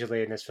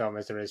visually in this film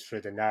as there is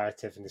through the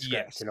narrative and the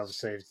script, and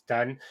obviously it's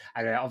done.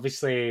 And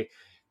obviously,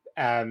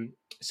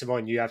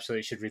 Simone, you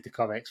absolutely should read the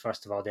comics.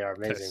 First of all, they are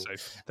amazing.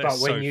 But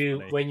when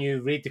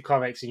you read the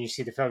comics and you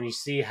see the film, you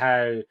see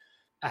how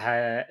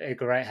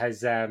Edgar Wright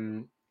has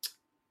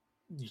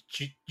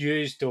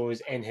used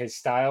those in his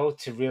style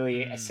to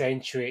really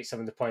accentuate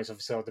some of the points.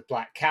 Obviously, all the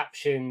black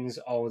captions,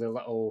 all the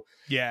little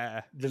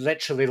the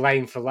literally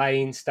line for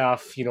line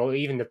stuff. You know,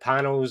 even the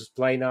panels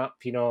line up.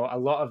 You know, a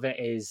lot of it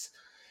is,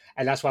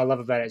 and that's what I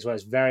love about it as well.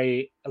 It's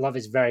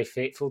very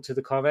faithful to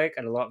the comic,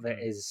 and a lot of it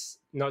is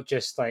not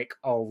just like,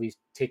 oh, we've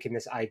taken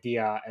this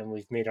idea and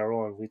we've made our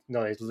own.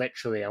 It's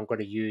literally, I'm going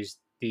to use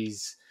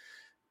these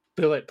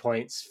bullet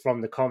points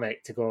from the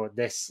comic to go,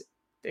 this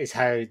is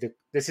how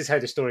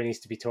the story needs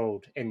to be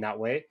told in that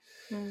way.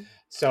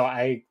 So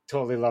I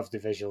totally love the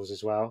visuals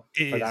as well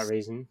for that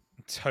reason.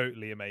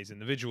 Totally amazing.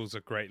 The visuals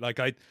are great. Like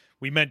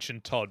we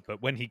mentioned Todd,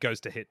 but when he goes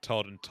to hit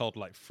Todd and Todd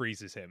like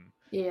freezes him,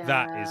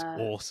 that is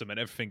awesome, and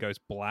everything goes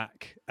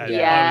black. And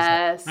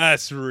yes,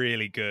 that's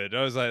really good.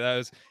 I was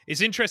like,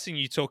 it's interesting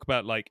you talk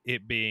about like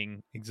it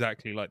being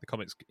exactly like the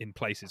comics in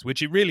places,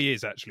 which it really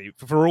is actually.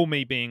 For all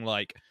me being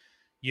like,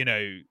 you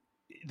know,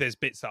 there's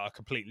bits that are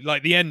completely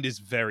like the end is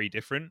very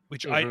different,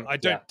 which I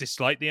don't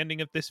dislike the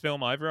ending of this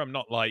film either. I'm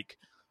not like,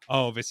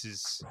 oh, this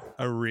is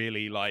a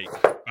really like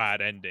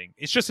bad ending.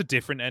 It's just a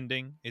different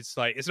ending. It's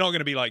like, it's not going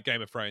to be like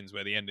Game of Thrones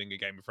where the ending of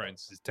Game of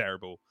Thrones is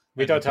terrible.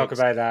 We don't talk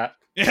about that.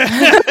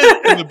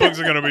 And the books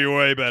are going to be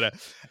way better.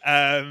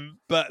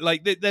 But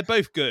like they're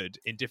both good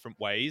in different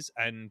ways,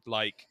 and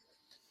like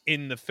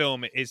in the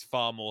film it is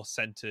far more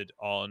centered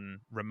on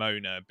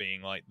Ramona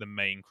being like the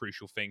main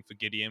crucial thing for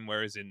Gideon,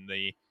 whereas in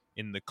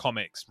the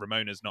comics,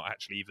 Ramona's not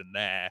actually even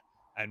there,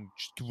 and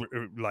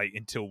like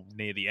until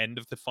near the end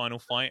of the final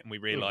fight, and we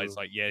realize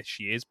like, yeah,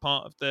 she is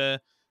part of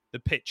the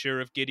picture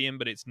of Gideon,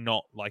 but it's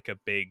not like a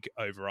big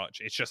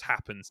overarching. It just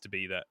happens to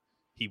be that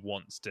he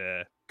wants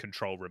to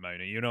control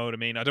Ramona. You know what I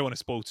mean? I don't want to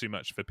spoil too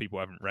much for people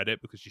who haven't read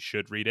it, because you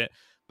should read it,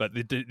 but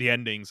the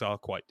endings are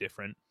quite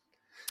different.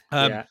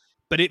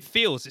 But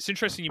it's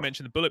interesting you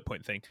mentioned the bullet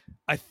point thing.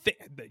 I think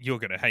that you're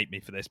going to hate me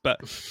for this, but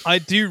I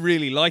do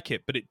really like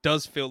it, but it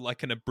does feel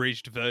like an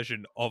abridged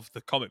version of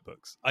the comic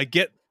books. I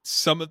get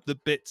some of the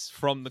bits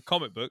from the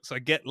comic books. I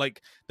get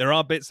like, there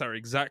are bits that are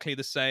exactly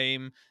the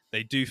same.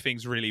 They do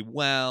things really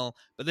well,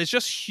 but there's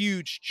just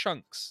huge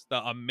chunks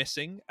that are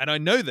missing, and I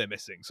know they're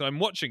missing. So I'm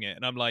watching it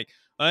and I'm like,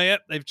 oh yeah,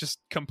 they've just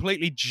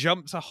completely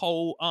jumped a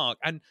whole arc.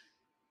 And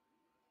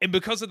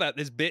because of that,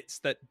 there's bits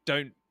that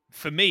don't,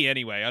 for me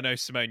anyway, I know,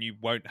 Simone, you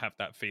won't have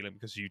that feeling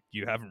because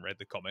you haven't read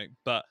the comic,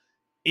 but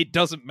it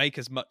doesn't make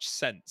as much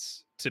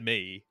sense to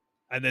me.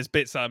 And there's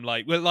bits that I'm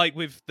like, well, like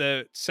with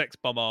the sex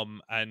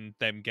bomb and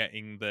them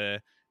getting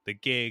the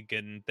gig,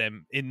 and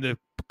them in the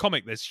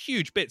comic, there's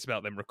huge bits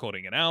about them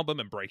recording an album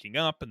and breaking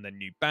up, and then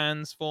new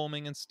bands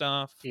forming and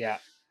stuff. Yeah.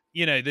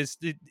 You know,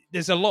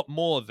 there's a lot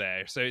more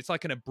there. So it's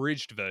like an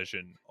abridged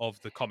version of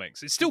the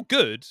comics. It's still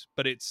good,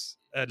 but it's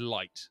a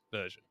light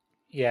version.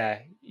 Yeah,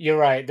 you're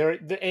right.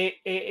 It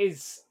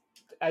is,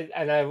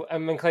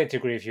 I'm inclined to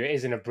agree with you. It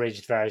is an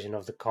abridged version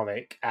of the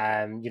comic.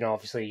 You know,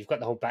 obviously you've got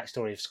the whole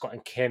backstory of Scott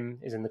and Kim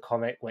is in the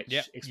comic, which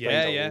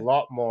explains a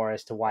lot more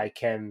as to why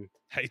Kim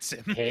hates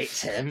him.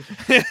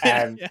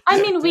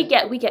 I mean, we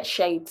get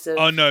shades of.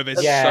 Oh no,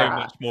 there's so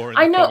much more.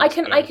 I know, I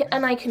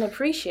can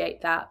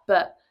appreciate that,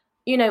 but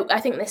you know, I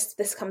think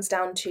this comes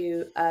down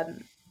to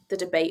the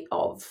debate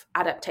of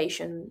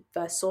adaptation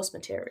versus source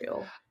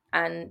material,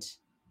 and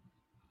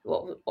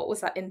what was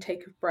that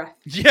intake of breath?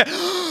 Yeah,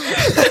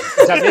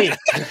 is that me?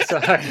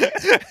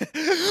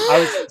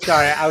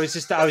 I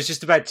was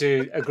just about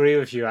to agree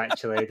with you.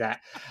 Actually, that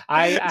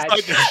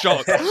like the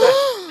shock.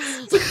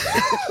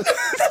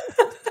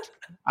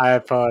 I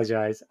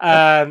apologize.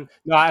 No,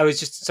 I was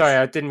just sorry.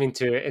 I didn't mean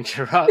to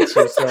interrupt you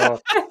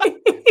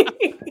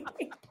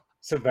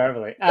so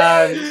verbally.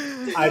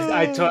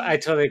 I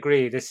totally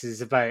agree. This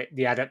is about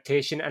the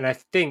adaptation, and I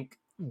think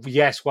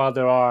yes, while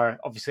there are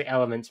obviously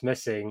elements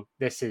missing,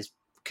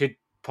 could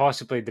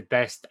possibly the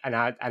best an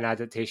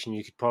adaptation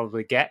you could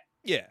probably get.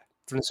 Yeah,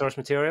 from the source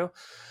material.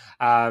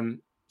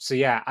 So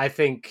yeah, I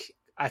think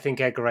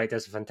Edgar Wright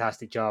does a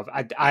fantastic job.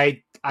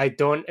 I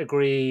don't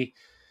agree.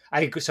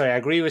 I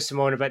agree with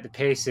Simone about the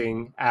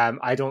pacing.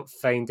 I don't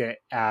find it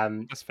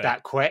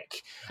that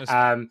quick.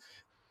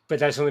 But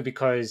that's only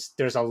because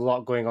there's a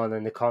lot going on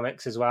in the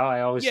comics as well.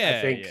 I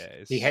think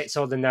he hits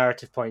all the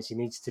narrative points he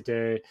needs to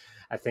do.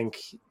 I think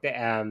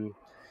that,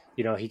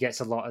 you know, he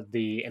gets a lot of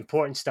the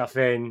important stuff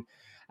in.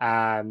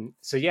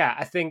 So yeah,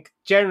 I think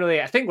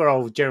we're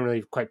all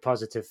generally quite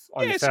positive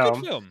on the film. It's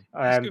a good film.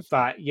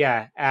 But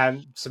yeah,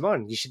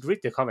 Simone, you should read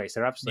the comics.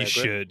 They're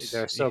absolutely good.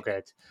 They're so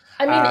good.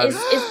 I mean,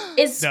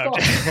 is Scott?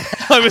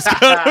 I was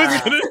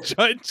going to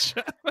judge.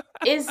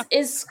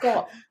 Is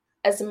Scott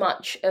as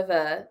much of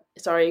a?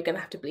 Sorry, you're going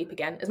to have to bleep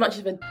again. As much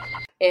of a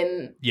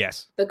in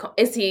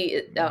is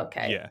he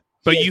okay? Yeah.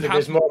 But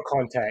there's more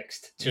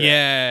context to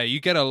it. You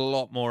get a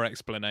lot more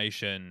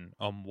explanation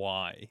on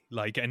why.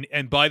 Like,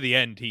 and by the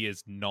end, he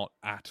is not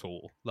at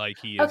all. Like,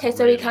 he is. Okay,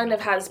 so he kind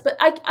of has. But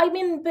I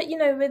mean, but you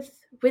know,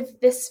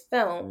 with this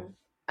film,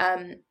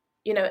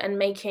 you know, and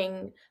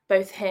making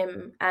both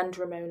him and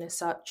Ramona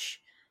such,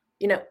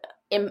 you know,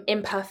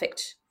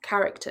 imperfect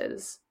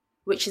characters,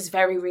 which is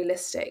very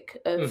realistic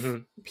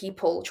of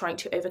people trying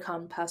to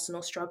overcome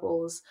personal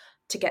struggles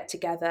to get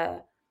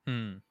together.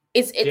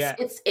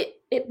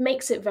 It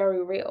makes it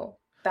very real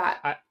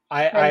that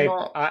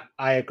I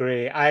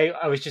agree.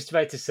 I was just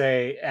about to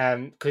say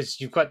because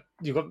you've got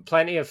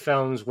plenty of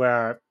films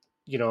where,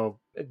 you know,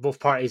 both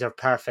parties are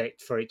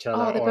perfect for each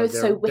other. Oh, they're both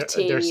so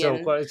witty.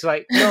 It's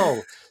like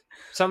no.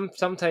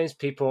 Sometimes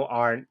people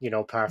aren't, you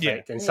know,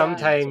 perfect, and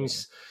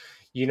sometimes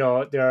you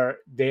know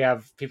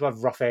people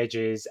have rough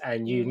edges,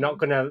 and you're not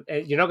gonna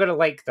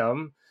like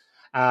them.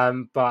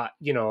 But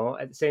you know,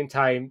 at the same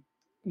time,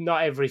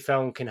 not every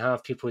film can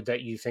have people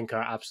that you think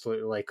are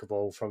absolutely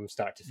likable from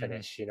start to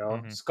finish. You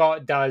know,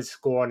 Scott does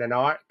go on an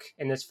arc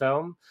in this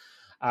film.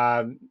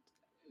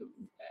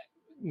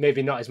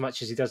 Maybe not as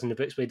much as he does in the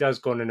books, but he does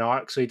go on an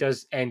arc, so he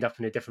does end up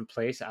in a different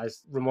place.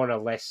 As Ramona,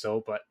 less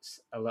so, but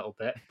a little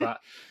bit. But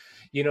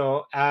you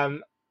know, I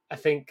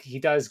think he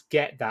does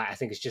get that. I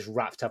think it's just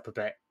wrapped up a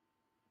bit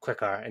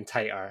quicker and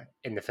tighter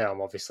in the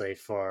film, obviously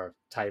for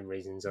time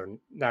reasons or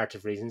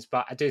narrative reasons.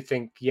 But I do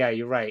think, yeah,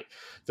 you're right.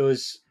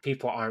 Those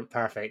people aren't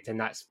perfect, and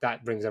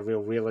that brings a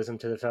real realism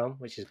to the film,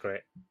 which is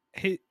great.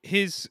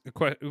 Here's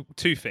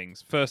two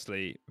things.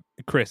 Firstly,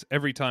 Chris,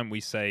 every time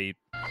we say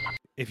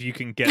if you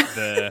can get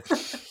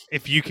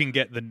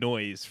the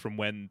noise from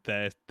when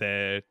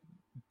they're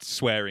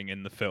swearing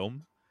in the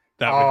film.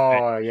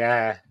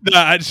 That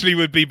actually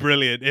would be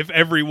brilliant. If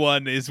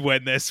everyone is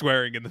when they're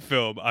swearing in the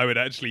film, I would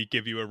actually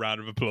give you a round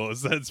of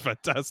applause. That's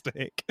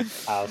fantastic.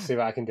 I'll see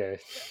what I can do.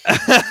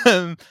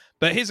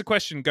 But here's a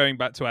question going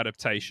back to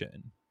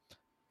adaptation.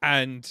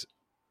 And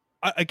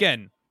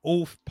again,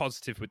 all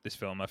positive with this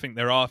film. I think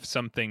there are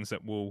some things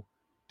that we'll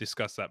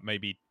discuss that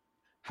maybe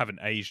haven't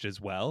aged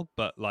as well,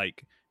 but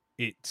like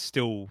it's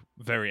still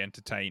very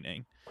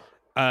entertaining.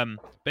 But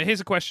here's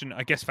a question,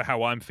 I guess, for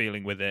how I'm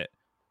feeling with it.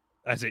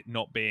 As it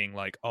not being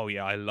like, oh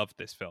yeah, I love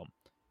this film,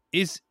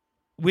 is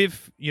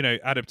with, you know,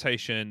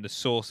 adaptation, the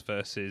source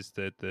versus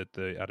the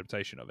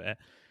adaptation of it.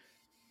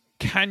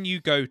 Can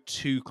you go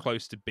too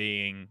close to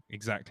being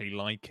exactly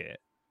like it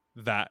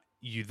that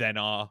you then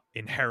are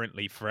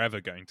inherently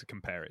forever going to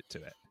compare it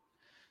to it?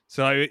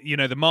 So, you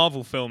know, the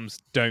Marvel films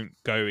don't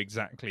go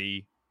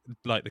exactly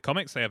like the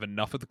comics. They have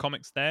enough of the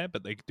comics there,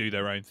 but they do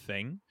their own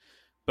thing.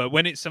 But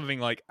when it's something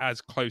like as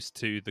close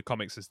to the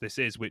comics as this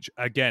is, which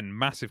again,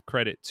 massive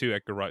credit to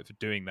Edgar Wright for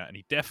doing that. And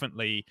he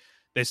definitely,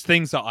 there's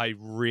things that I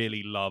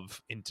really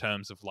love in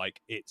terms of like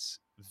its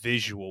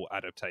visual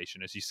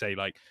adaptation. As you say,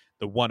 like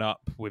the one up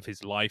with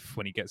his life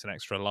when he gets an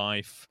extra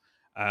life.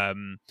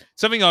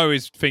 Something I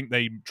always think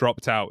they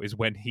dropped out is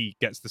when he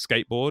gets the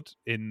skateboard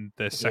in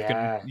the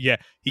second. Yeah,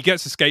 he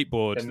gets a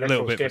skateboard. The A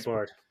little mythical bit.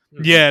 skateboard.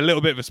 Yeah, a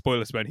little bit of a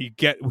spoiler spoon.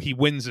 He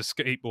wins a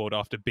skateboard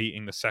after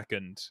beating the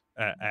second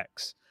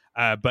X.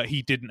 But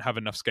he didn't have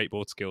enough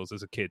skateboard skills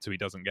as a kid, so he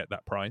doesn't get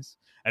that prize.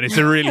 And it's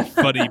a really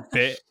funny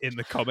bit in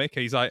the comic.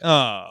 He's like,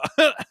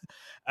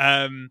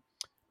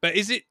 but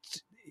is it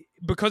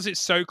because it's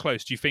so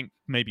close? Do you think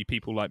maybe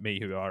people like me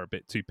who are a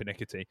bit too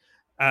pernickety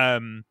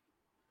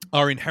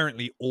are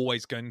inherently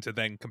always going to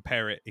then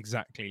compare it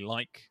exactly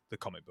like the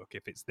comic book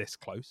if it's this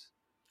close?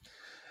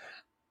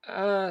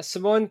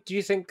 Simone, do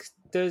you think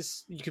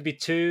you could be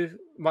too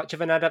much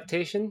of an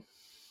adaptation?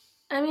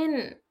 I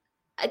mean,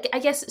 I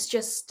guess it's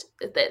just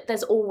that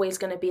there's always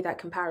going to be that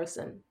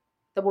comparison.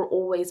 There will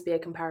always be a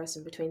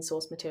comparison between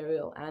source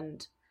material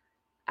and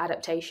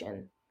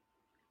adaptation.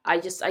 I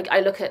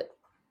look at,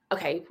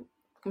 okay,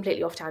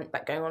 completely off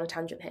but going on a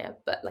tangent here,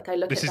 but like I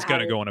look this at is going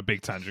to go on a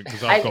big tangent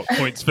because I've got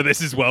points for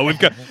this as well. We've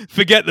got Mm-hmm.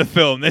 forget the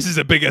film. This is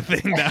a bigger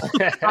thing now.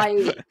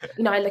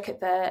 I look at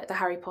the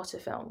Harry Potter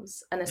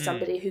films, and as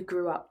somebody who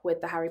grew up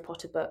with the Harry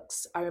Potter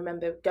books, I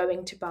remember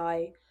going to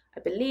buy, I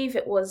believe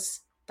it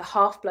was the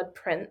Half-Blood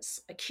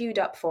Prince. I queued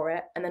up for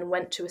it and then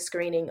went to a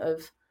screening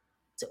of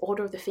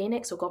Order of the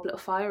Phoenix or Goblet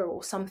of Fire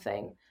or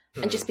something,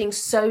 and just being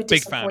so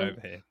disappointed.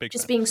 Big fan over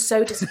here. Being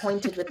so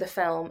disappointed with the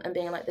film and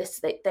being like, this,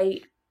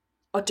 they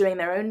are doing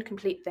their own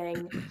complete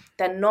thing.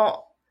 They're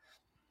not.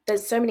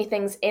 There's so many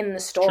things in the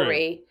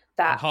story. True.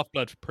 That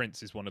Half-Blood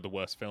Prince is one of the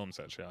worst films,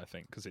 actually, I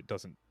think, because it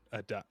doesn't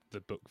adapt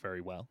the book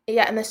very well.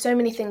 Yeah, and there's so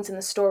many things in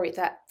the story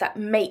that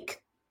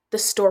make the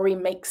story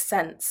make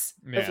sense.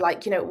 Yeah. Of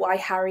like, why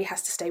Harry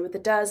has to stay with the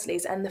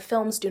Dursleys, and the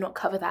films do not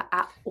cover that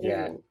at all.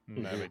 Yeah.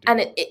 No, they do.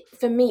 And it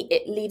for me,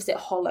 it leaves it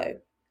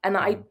hollow. And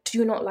I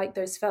do not like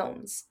those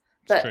films.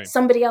 But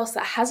somebody else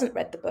that hasn't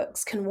read the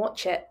books can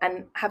watch it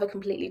and have a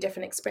completely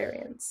different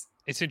experience.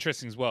 It's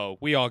interesting as well.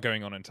 We are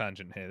going on a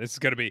tangent here. This is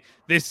going to be.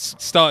 This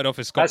started off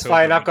as Scott. That's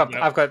Pilgrim,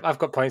 fine. I've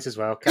got points as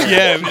well.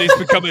 Yeah, but it's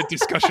become a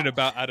discussion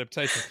about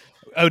adaptation.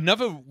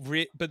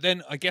 But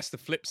then I guess the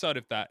flip side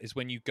of that is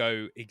when you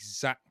go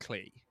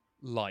exactly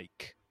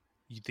like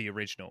the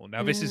original.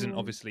 Now this isn't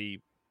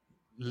obviously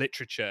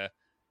literature;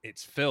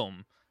 it's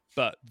film.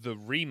 But the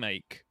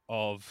remake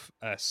of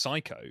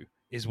Psycho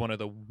is one of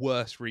the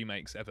worst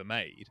remakes ever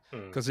made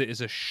because it is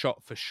a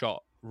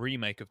shot-for-shot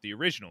remake of the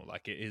original.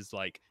 Like it is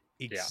like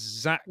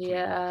exactly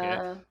like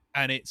it,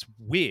 and it's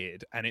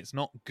weird and it's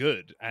not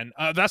good. And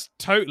that's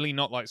totally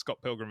not like Scott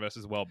Pilgrim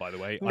versus the World, by the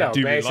way. No, I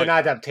do but really it's like an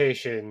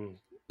adaptation.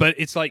 But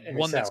it's like one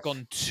itself. that's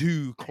gone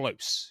too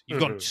close. You've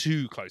gone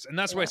too close. And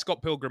that's where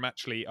Scott Pilgrim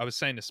actually, I was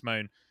saying to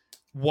Simone,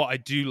 what I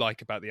do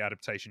like about the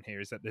adaptation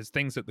here is that there's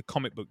things that the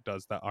comic book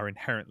does that are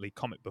inherently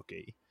comic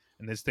booky,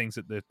 and there's things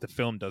that the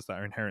film does that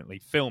are inherently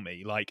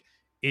filmy. Like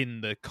in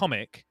the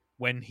comic,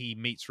 when he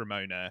meets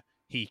Ramona,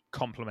 he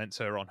compliments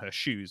her on her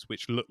shoes,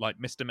 which look like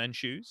Mr. Men's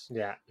shoes.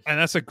 Yeah. And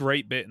that's a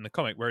great bit in the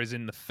comic. Whereas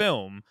in the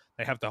film,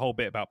 they have the whole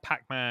bit about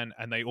Pac-Man,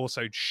 and they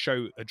also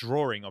show a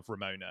drawing of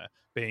Ramona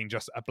being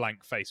just a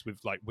blank face with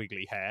like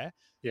wiggly hair.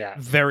 Yeah.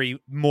 Very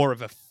more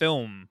of a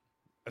film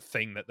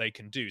thing that they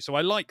can do. So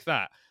I like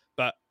that.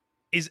 But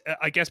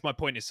I guess my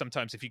point is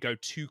sometimes if you go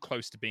too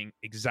close to being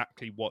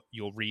exactly what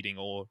you're reading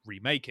or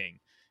remaking,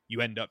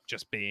 you end up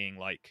just being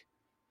like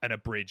an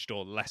abridged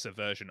or lesser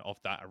version of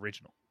that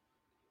original.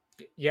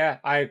 Yeah,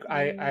 I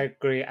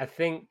agree. I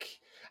think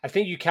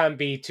you can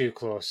be too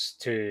close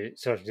to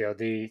sort of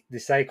the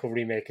Cycle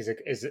remake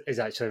is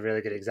actually a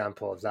really good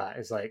example of that.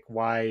 It's like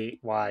why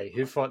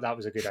who thought that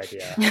was a good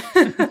idea?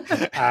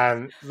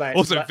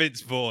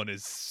 Vince Vaughn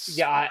is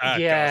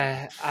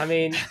yeah. I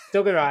mean,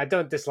 don't get me wrong, I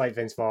don't dislike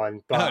Vince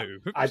Vaughn, but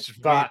I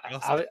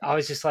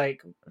was just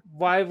like,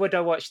 why would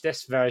I watch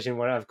this version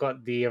when I've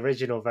got the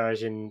original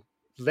version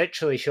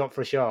literally shot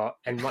for shot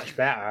and much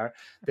better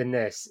than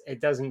this? It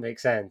doesn't make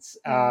sense.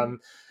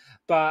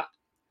 But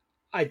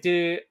I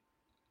do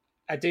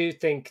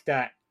think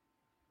that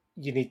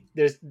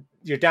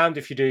you're damned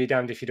if you do, you're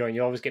damned if you don't.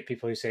 You always get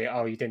people who say,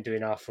 oh, you didn't do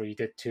enough, or you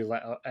did too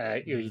little,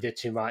 you did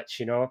too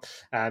much,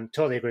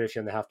 Totally agree with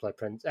you on the Half-Blood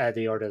Prince,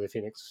 the Order of the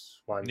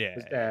Phoenix one,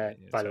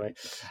 by the way.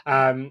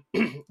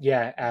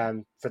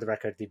 For the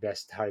record, the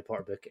best Harry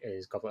Potter book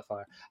is Goblet of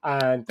Fire,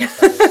 and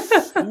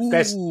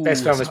best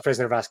film is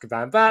Prisoner of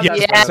Azkaban. But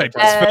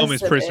best film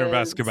is Prisoner of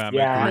Azkaban.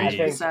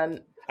 Yeah,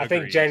 I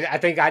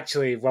think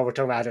actually, while we're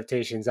talking about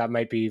adaptations, that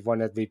might be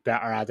one of the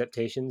better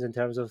adaptations in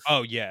terms of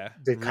the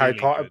really Harry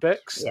Potter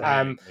books.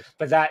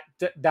 But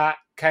that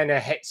kind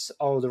of hits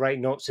all the right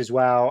notes as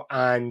well,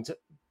 and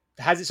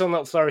has its own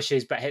little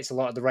flourishes, but hits a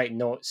lot of the right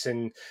notes,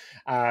 and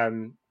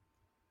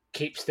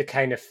keeps the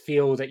kind of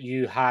feel that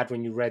you had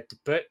when you read the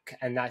book.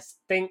 And I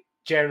think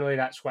generally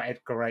that's what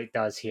Edgar Wright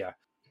does here.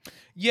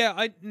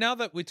 Yeah, now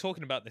that we're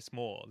talking about this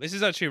more, this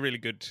is actually a really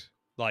good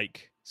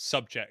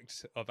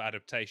subject of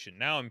adaptation.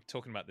 Now I'm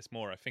talking about this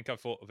more, I think I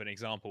thought of an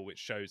example which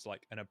shows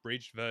like an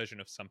abridged version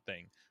of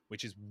something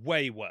which is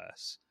way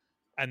worse,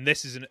 and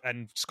this is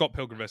and Scott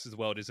Pilgrim versus the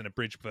World is an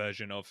abridged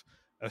version of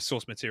a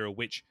source material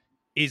which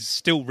is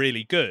still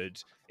really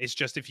good. It's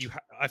just if you,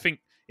 I think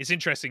it's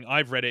interesting.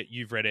 I've read it,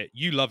 you've read it,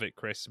 you love it,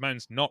 Chris.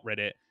 Simone's not read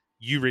it.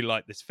 You really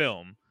like this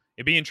film.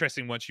 It'd be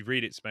interesting once you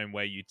read it, Simone,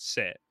 where you'd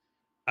sit.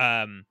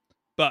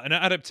 But an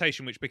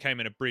adaptation which became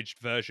an abridged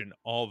version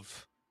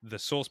of the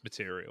source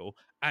material,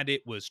 and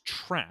it was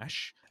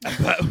trash.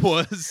 That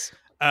was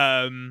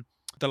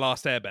The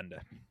Last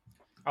Airbender.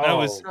 That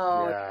was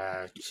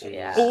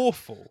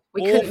awful.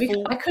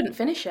 I couldn't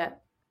finish it.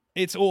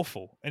 It's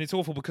awful, and it's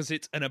awful because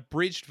it's an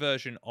abridged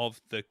version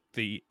of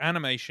the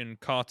animation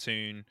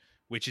cartoon,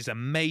 which is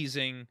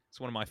amazing.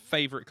 It's one of my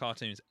favorite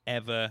cartoons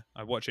ever.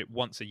 I watch it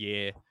once a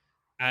year,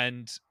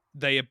 and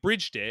they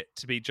abridged it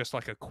to be just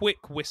like a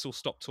quick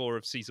whistle-stop tour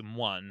of season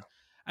 1,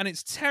 and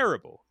it's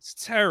terrible. It's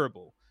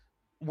terrible.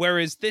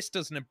 Whereas this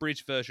does an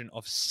abridged version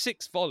of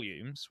 6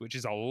 volumes, which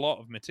is a lot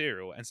of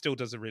material, and still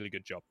does a really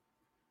good job.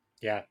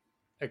 Yeah,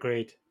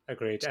 agreed.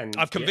 And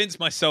I've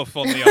convinced myself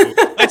on the other.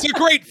 It's a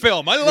great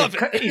film. I love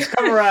it. He's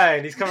come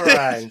around.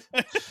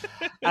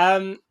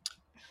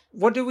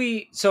 What do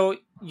we? So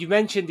you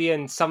mentioned,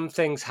 Ian, some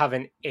things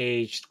haven't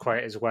aged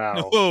quite as well.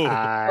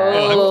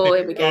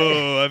 Here we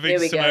go. I think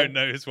Simone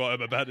knows what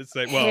I'm about to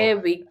say. Well, here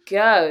we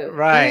go.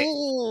 Right.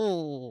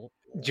 Do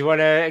you want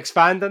to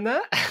expand on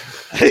that?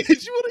 do you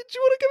want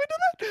to go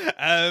into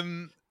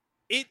that?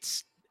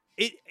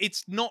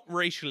 It's not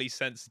racially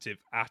sensitive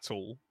at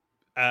all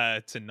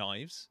to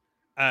knives.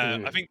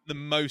 I think the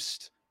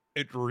most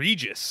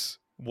egregious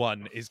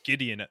one is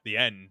Gideon at the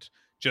end,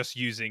 just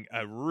using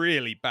a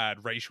really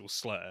bad racial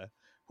slur,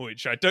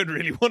 which I don't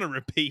really want to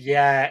repeat.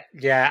 Yeah,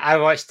 I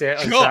watched it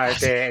on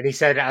Saturday, and he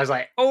said it. I was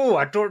like, oh,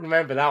 I don't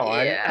remember that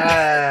one.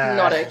 Yeah,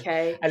 not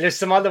okay. And there's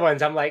some other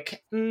ones I'm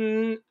like,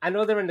 I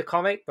know they're in the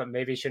comic, but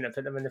maybe you shouldn't have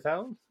put them in the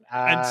film.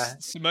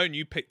 And Simone,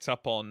 you picked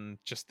up on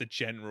just the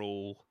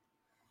general...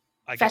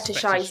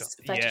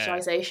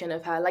 fetishization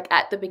of her. Like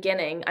at the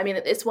beginning, I mean,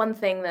 it's one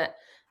thing that,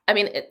 I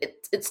mean,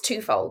 it's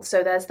twofold.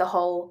 So there's the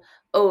whole,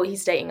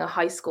 he's dating a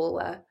high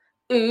schooler.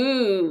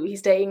 Ooh,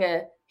 he's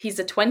a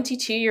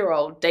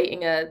 22-year-old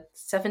dating a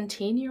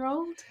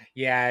 17-year-old.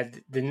 Yeah,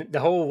 the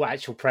whole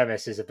actual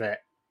premise is a bit,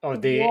 or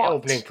the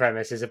opening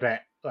premise is a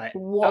bit like,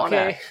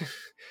 okay.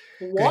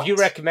 If you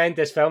recommend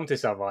this film to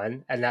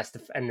someone, and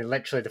and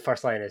literally the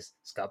first line is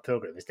Scott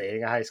Pilgrim is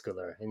dating a high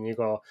schooler, and you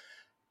go,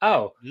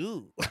 oh,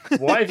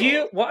 what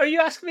are you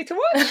asking me to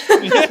watch?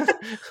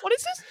 What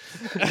is this?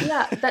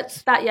 Yeah,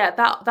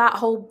 that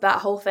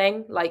whole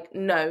thing. Like,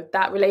 no,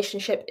 that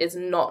relationship is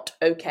not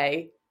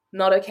okay.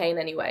 Not okay in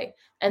any way.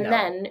 And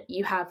then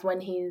you have when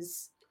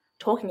he's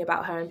talking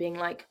about her and being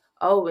like,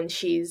 oh, and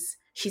she's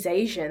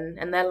Asian,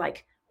 and they're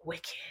like,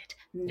 wicked,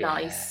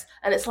 nice. Yeah.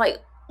 And it's like,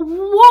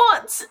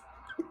 what?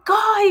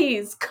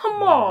 Guys,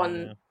 come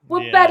on.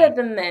 We're better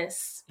than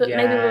this. But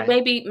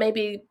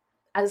maybe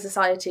as a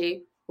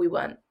society we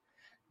weren't.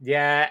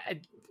 Yeah.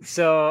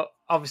 So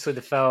obviously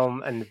the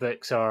film and the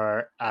books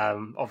are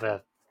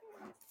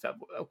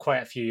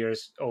quite a few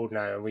years old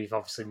now, and we've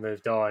obviously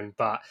moved on.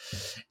 But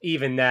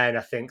even then,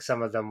 I think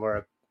some of them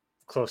were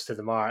close to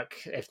the mark.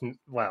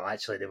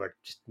 Actually, they were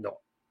just not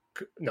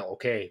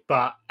okay.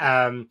 But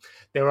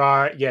there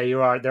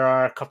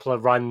are a couple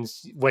of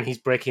runs when he's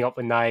breaking up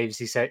with knives.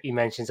 He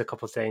mentions a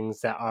couple of things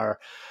that are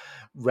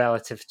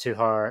relative to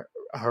her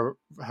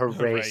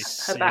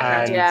race, her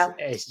background,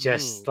 and it's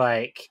just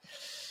like,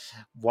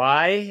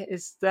 why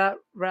is that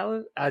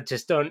relevant? I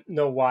just don't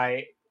know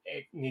why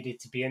it needed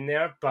to be in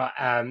there. But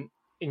and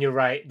you're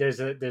right, there's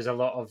a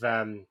lot of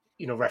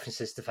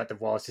references to the fact that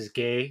Wallace is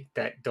gay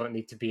that don't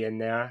need to be in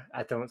there.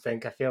 I feel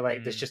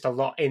like there's just a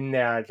lot in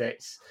there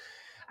that's,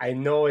 I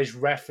know, is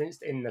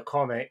referenced in the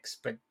comics,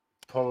 but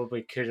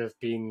probably could have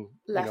been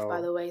left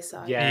by the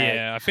wayside.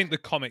 Yeah, I think the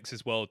comics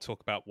as well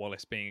talk about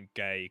Wallace being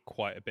gay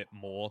quite a bit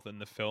more than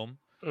the film.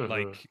 Mm-hmm.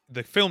 Like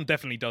the film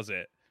definitely does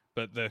it,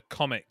 but the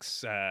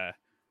comics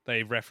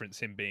they reference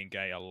him being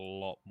gay a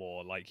lot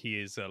more. Like he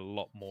is a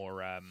lot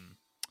more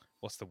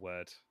what's the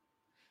word?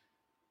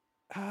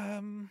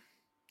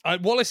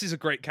 Wallace is a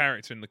great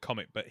character in the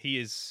comic, but he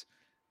is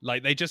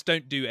like, they just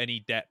don't do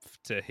any depth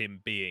to him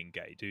being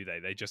gay, do they?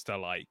 They just are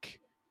like,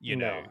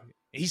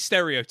 he's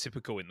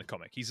stereotypical in the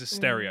comic. He's a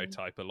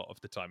stereotype a lot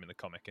of the time in the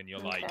comic, and you're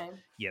like,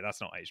 yeah,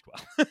 that's not aged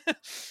well.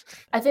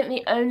 I think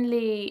the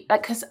only,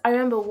 because I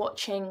remember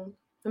when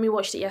we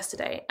watched it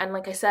yesterday, and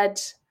like I said,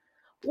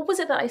 what was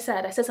it that I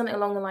said? I said something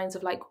along the lines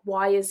of like,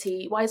 why is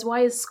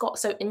Scott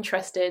so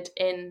interested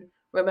in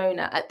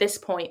Ramona at this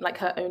point? Like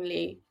her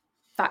only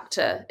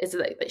factor is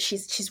that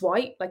she's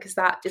white. Like, is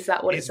that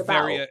what it's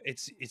about?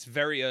 It's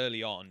very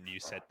early on you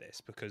said this,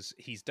 because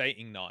he's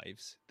dating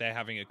knives, they're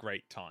having a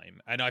great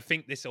time, and I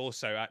think this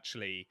also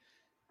actually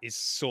is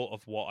sort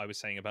of what I was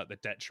saying about the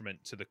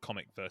detriment to the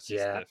comic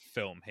versus the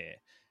film here.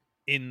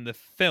 In the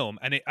film,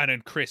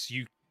 and Chris,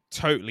 you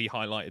totally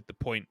highlighted the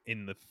point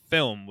in the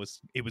film, was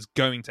it was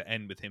going to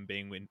end with him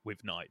being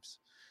with knives.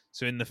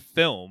 So in the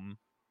film,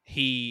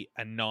 he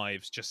and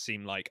knives just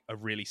seem like a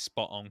really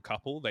spot on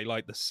couple. They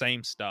like the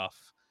same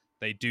stuff.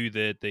 They do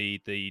the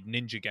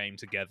ninja game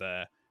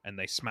together and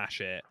they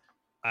smash it.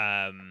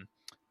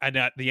 and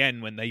at the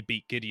end when they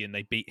beat Gideon,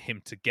 they beat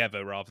him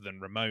together rather than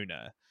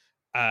Ramona.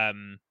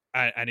 And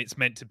it's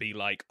meant to be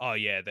like, oh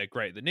yeah, they're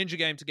great at the ninja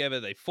game together,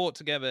 they fought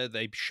together,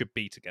 they should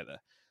be together.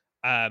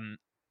 And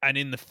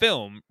in the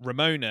film,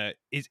 Ramona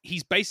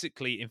he's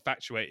basically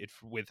infatuated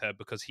with her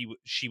because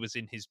she was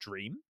in his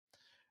dream.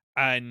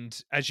 And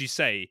as you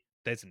say,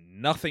 there's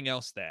nothing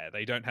else there.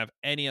 They don't have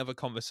any other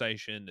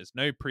conversation. There's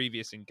no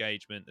previous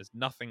engagement. There's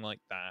nothing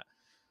like that.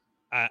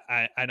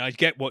 And I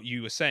get what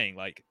you were saying.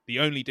 Like, the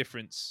only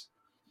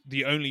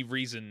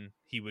reason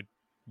he would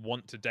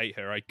want to date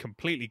her, I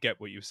completely get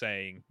what you were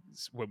saying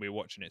when we were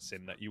watching it,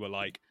 Sim, that you were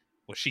like,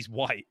 well, she's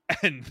white,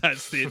 and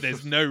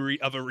there's no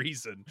other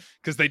reason,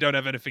 because they don't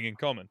have anything in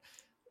common.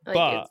 Like,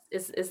 But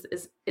it's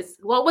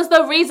what was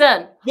the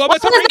reason? What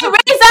was the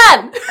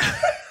reason?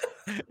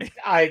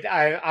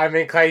 I'm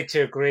inclined to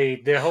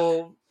agree. The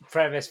whole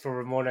premise for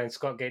Ramona and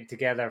Scott getting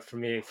together, for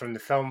me, from the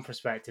film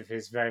perspective,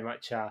 is very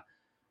much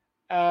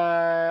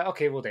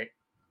okay, we'll date.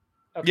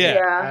 Okay.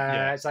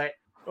 Yeah. It's like,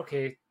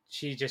 okay,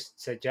 she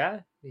just said yeah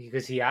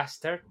because he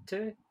asked her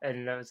to,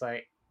 and I was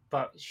like,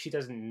 but she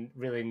doesn't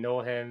really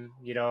know him,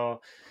 you know.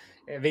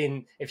 I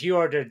mean, if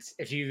you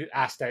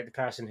asked out the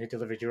person who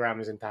delivered your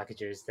Amazon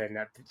packages, then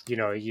you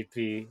know, they'd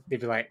be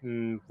like,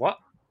 what?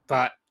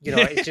 But you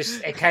know,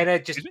 it kind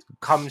of just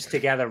comes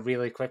together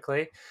really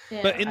quially.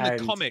 Yeah. But in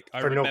the comic, I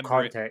remember no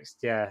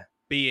context,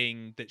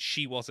 being that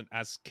she wasn't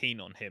as keen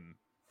on him.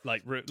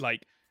 Like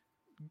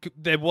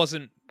there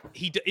wasn't.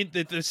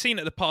 The scene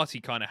at the party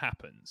kind of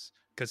happens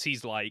because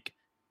he's like,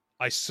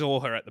 I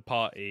saw her at the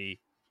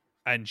party,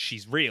 and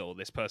she's real.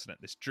 This person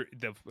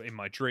in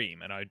my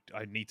dream, and I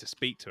need to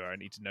speak to her. I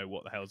need to know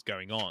what the hell's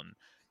going on.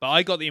 But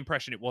I got the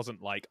impression it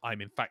wasn't like, I'm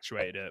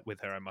infatuated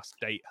with her, I must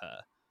date her,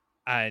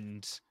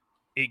 and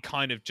it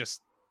kind of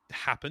just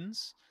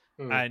happens.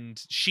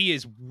 And she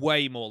is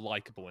way more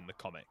likable in the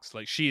comics.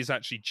 Like, she is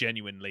actually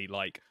genuinely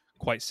like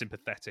quite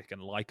sympathetic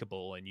and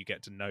likable, and you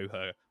get to know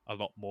her a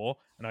lot more.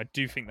 And I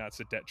do think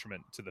that's a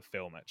detriment to the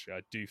film. Actually,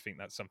 I do think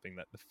that's something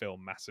that the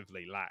film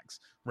massively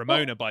lacks.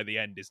 Ramona by the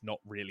end is not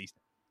really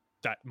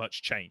that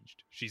much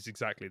changed. She's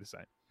exactly the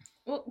same.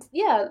 Well,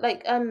 yeah,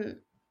 like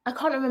I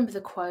can't remember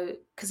the quote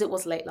because it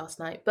was late last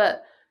night,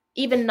 but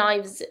even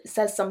Knives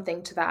says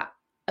something to that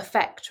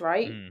effect,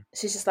 right?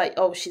 She's just like,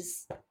 oh,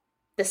 she's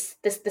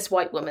this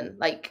white woman.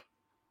 Like,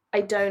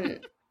 I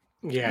don't.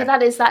 Yeah, but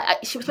that is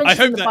that. She was. I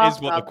hope that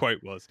is what the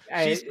quote was.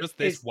 She's just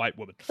this white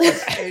woman.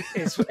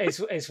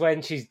 It's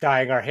when she's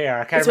dyeing her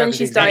hair. I can't it's remember when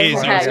she's dyeing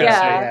her hair.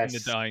 Yeah, in the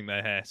dyeing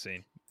their hair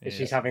scene.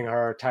 She's having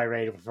her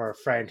tirade with her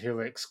friend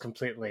who looks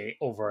completely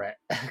over it.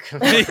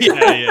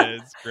 yeah,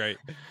 it's great.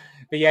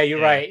 But yeah,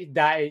 you're right.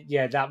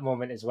 That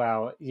moment as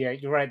well. Yeah,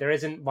 you're right. There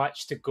isn't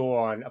much to go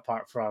on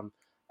apart from,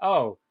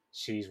 oh,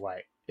 she's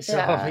white.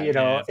 So you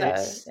know,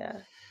 it's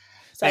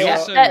So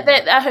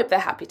I hope they're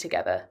happy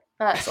together.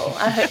 That's all.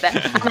 I hope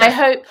that,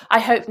 and I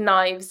hope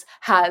Knives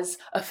has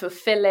a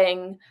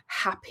fulfilling,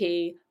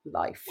 happy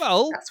life.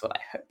 Well, that's what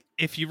I hope.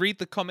 If you read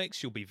the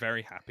comics, you'll be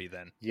very happy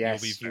then.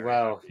 Yes, you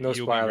will. Happy. No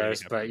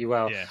spoilers, but you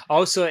will. Yeah.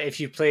 Also, if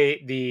you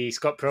play the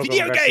Scott Pilgrim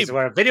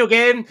video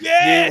game,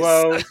 yes! You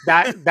will.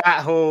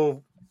 That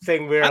whole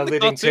thing we're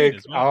alluding to.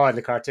 Well. And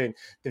the cartoon.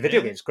 The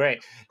video game's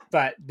great.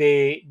 But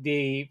the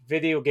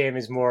video game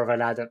is more of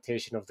an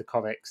adaptation of the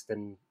comics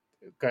than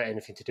got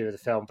anything to do with the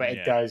film. But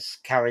it does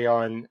carry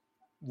on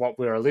what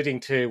we're alluding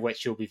to,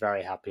 which you'll be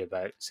very happy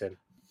about. So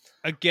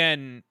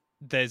again,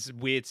 there's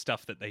weird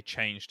stuff that they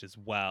changed as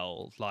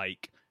well.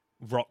 Like,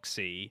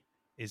 Roxy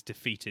is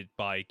defeated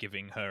by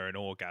giving her an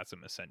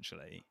orgasm,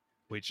 essentially,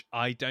 which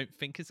I don't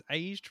think has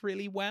aged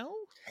really well.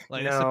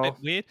 Like, it's a bit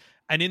weird.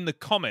 And in the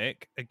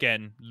comic,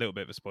 again, a little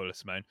bit of a spoiler,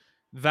 Simone,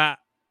 that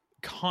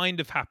kind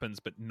of happens,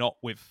 but not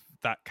with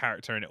that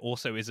character, and it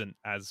also isn't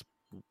as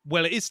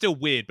well. It is still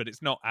weird, but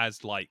it's not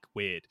as like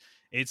weird.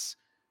 It's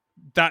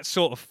that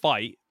sort of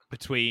fight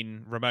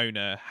between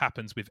Ramona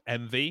happens with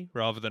Envy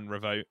rather than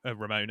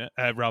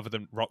rather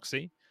than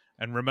Roxy.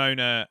 And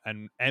Ramona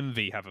and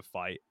Envy have a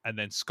fight, and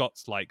then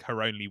Scott's like,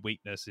 her only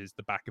weakness is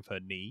the back of her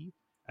knee,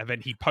 and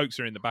then he pokes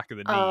her in the back of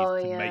the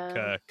knee to make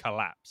her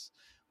collapse.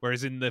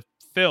 Whereas in the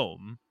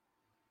film,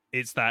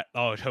 it's that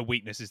her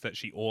weakness is that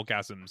she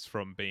orgasms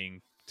from being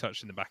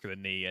touched in the back of the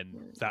knee, and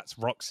that's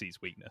Roxy's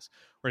weakness.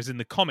 Whereas in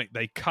the comic,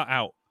 they cut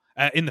out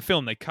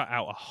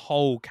a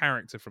whole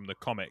character from the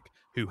comic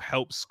who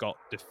helps Scott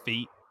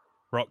defeat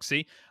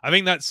Roxy. I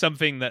think that's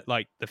something that,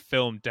 like, the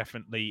film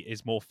definitely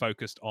is more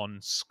focused on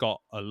Scott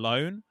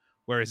alone,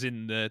 whereas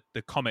in the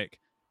comic,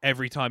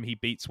 every time he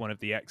beats one of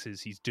the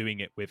exes, he's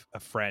doing it with a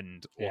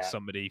friend or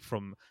somebody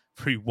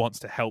who wants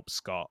to help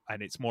Scott,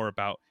 and it's more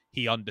about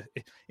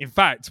in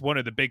fact, one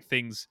of the big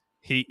things,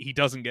 he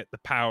doesn't get the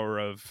power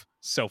of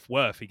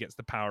self-worth, he gets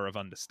the power of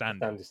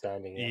understanding.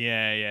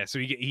 Yeah. So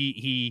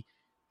he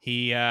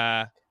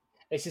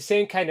it's the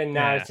same kind of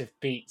narrative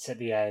beats at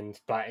the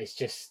end, but it's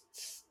just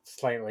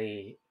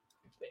slightly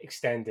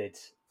extended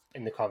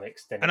in the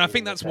comics. And I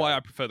think that's why I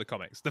prefer the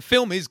comics. The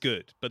film is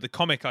good, but the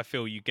comic, I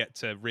feel you get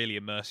to really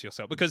immerse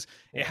yourself, because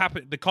it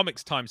happened. The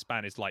comics time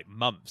span is like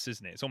months,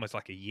 isn't it? It's almost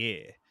like a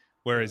year.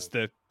 whereas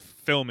the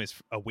film is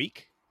a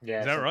week.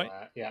 Yeah, Is that something right?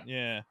 like that,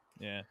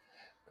 Yeah.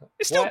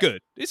 It's still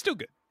good. It's still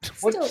good.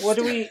 What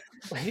do we?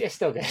 It's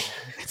still good.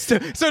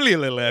 It's only a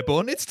little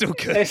airborne. It's still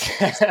good.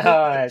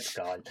 It's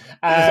gone.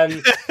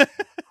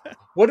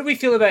 What do we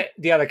feel about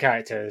the other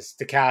characters,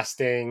 the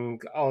casting,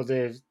 all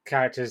the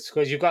characters?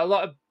 Because you've got a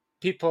lot of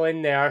people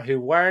in there who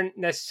weren't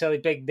necessarily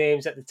big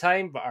names at the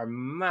time, but are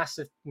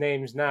massive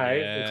names now,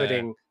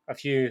 including a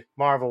few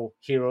Marvel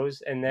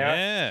heroes in there.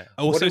 Yeah.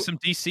 Also some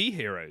DC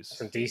heroes.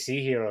 Some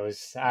DC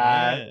heroes.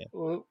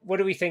 What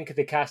do we think of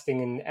the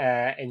casting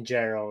in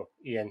general,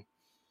 Ian?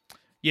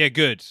 Yeah,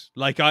 good.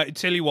 Like, I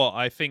tell you what,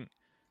 I think,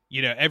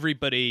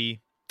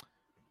 everybody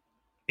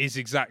is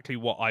exactly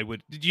what I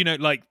would,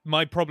 like,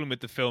 my problem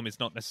with the film is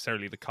not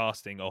necessarily the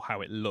casting or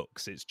how it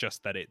looks. It's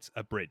just that it's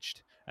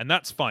abridged, and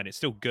that's fine. It's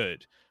still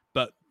good.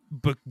 But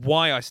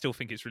why I still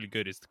think it's really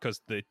good is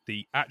because the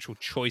actual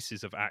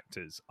choices of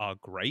actors are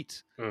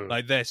great.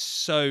 Like, they're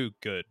so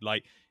good.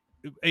 Like,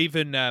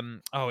 even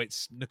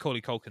it's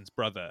Macaulay Culkin's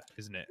brother,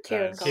 isn't it?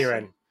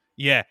 Kieran.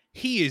 Yeah,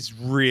 he is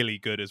really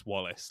good as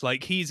Wallace.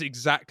 Like, he's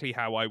exactly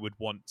how I would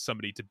want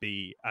somebody to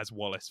be as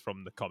Wallace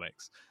from the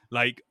comics.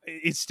 Like,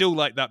 it's still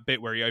like that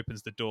bit where he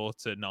opens the door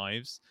to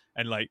Knives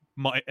and like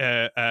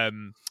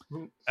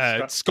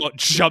Scott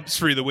jumps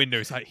through the window.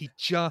 It's like he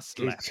just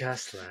left.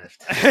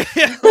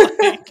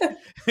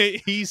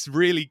 Like, he's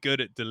really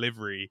good at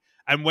delivery.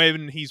 And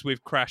when he's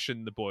with Crash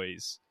and the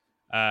boys,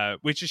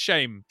 which is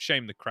shame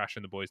the Crash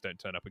and the boys don't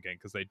turn up again,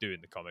 because they do in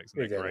the comics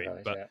and they're great.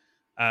 But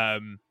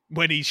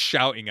when he's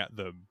shouting at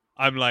them,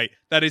 I'm like,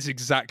 that is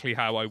exactly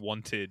how I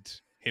wanted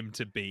him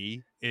to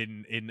be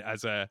in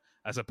as a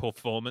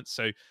performance.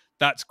 So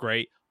that's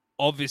great.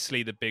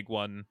 Obviously, the big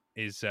one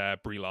is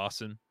Brie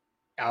Larson.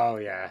 Oh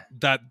yeah,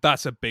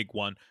 that's a big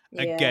one.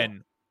 Yeah.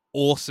 Again,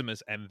 awesome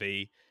as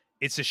MV.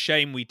 It's a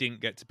shame we didn't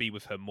get to be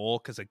with her more,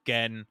 because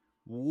again,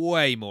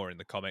 way more in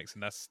the comics,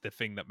 and that's the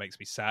thing that makes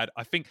me sad.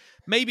 I think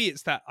maybe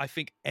it's that I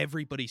think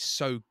everybody's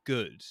so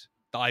good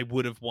that I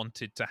would have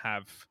wanted to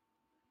have.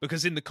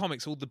 Because in the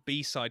comics, all the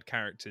B-side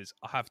characters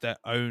have their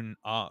own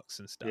arcs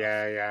and stuff.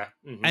 Yeah.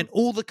 Mm-hmm. And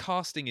all the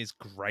casting is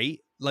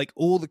great. Like,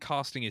 all the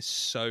casting is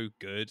so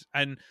good.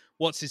 And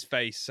what's his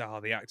face?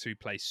 The actor who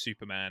plays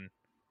Superman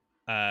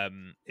as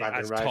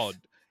Todd.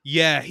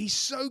 Yeah, he's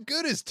so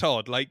good as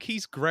Todd. Like,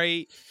 he's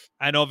great.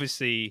 And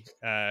obviously,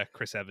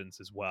 Chris Evans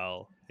as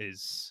well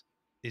is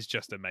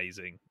just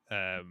amazing.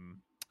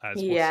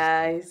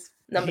 He's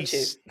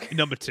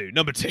number two.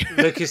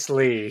 Lucas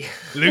Lee.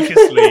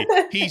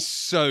 He's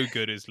so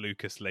good as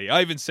Lucas Lee.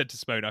 I even said to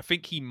Simone, I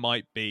think he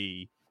might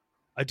be.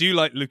 I do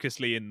like Lucas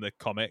Lee in the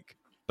comic,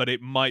 but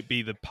it might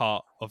be the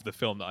part of the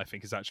film that I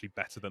think is actually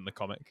better than the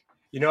comic.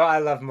 You know what I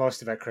love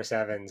most about Chris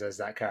Evans as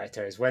that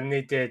character is when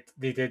they did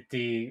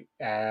the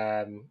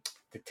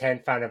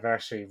 10th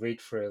anniversary read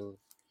through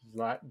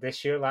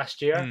last year.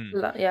 Last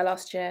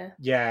year.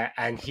 Yeah,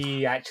 and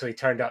he actually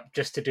turned up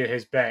just to do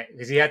his bit,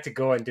 because he had to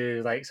go and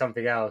do like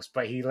something else,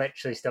 but he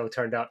literally still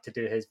turned up to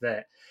do his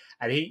bit,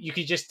 and you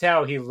could just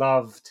tell he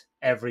loved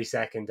every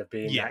second of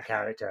being that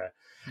character.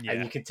 Yeah.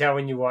 And you can tell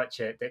when you watch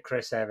it that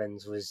Chris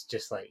Evans was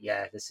just like,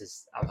 I'm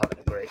having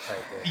a great time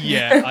here.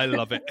 Yeah, I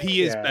love it.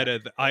 He is better.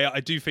 I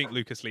do think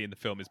Lucas Lee in the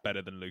film is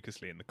better than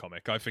Lucas Lee in the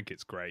comic. I think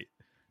it's great.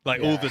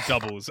 Like, all the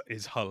doubles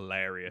is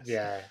hilarious.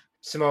 Yeah.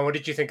 Simone, what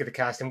did you think of the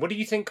casting? What do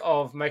you think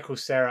of Michael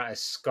Cera as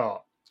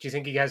Scott? Do you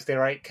think he has the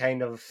right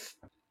kind of...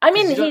 I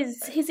mean, he's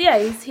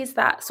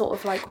that sort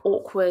of like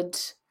awkward...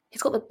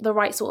 He's got the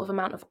right sort of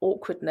amount of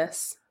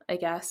awkwardness, I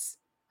guess.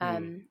 I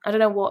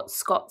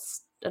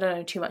don't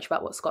know too much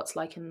about what Scott's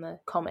like in the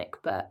comic,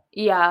 but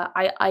yeah,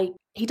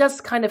 he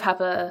does kind of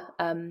have a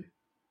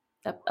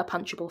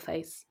punchable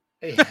face.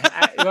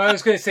 Well, I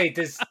was going to say,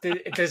 does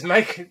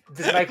Michael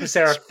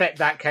Cera fit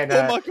that kind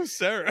of? Michael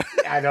Cera.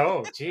 I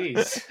know,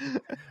 jeez.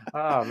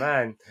 Oh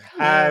man.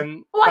 I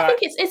think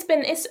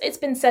it's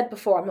been said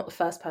before. I'm not the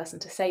first person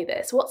to say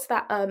this. What's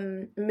that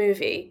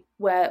movie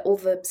where all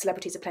the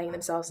celebrities are playing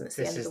themselves and it's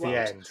the end of the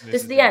world?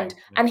 This is the end,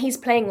 and he's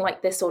playing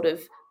like this sort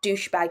of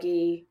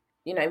douchebaggy,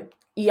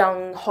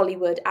 young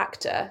Hollywood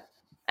actor.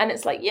 And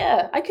it's like,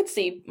 yeah, I could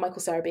see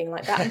Michael Cera being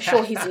like that. I'm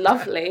sure he's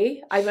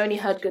lovely. I've only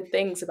heard good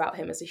things about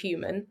him as a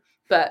human,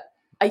 but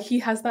he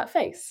has that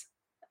face.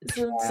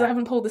 So I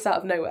haven't pulled this out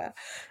of nowhere.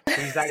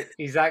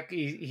 He is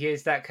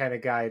that kind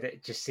of guy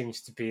that just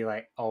seems to be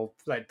like, all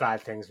like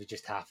bad things would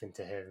just happen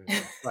to him,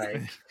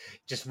 like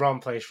just wrong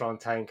place, wrong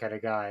time kind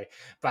of guy.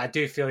 But I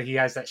do feel he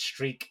has that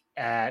streak.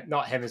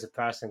 Not him as a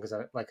person, because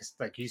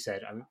like you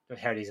said, I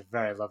heard he's a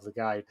very lovely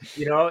guy.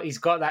 He's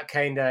got that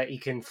kind of, he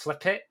can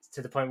flip it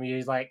to the point where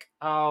you're like,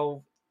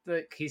 oh,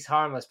 look, he's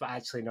harmless, but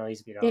actually no,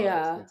 he's been all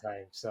the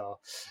time. So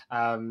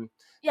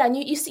and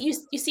you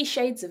see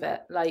shades of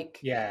it,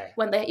 like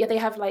when they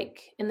have,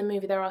 like, in the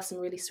movie there are some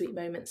really sweet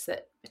moments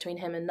that between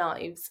him and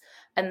Knives,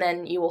 and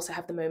then you also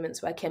have the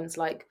moments where Kim's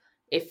like,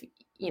 if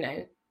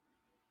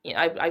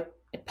I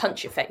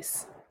punch your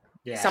face.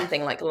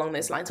 something like along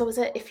those lines. Or was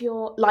it, if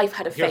your life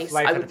had a face,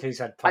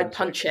 I'd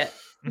punch it.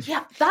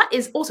 Yeah, that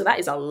is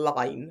a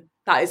line.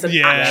 That is an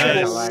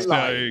actual line.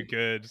 So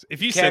good.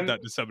 If you said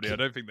that to somebody, I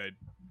don't think they'd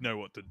know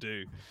what to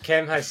do.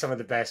 Kim has some of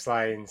the best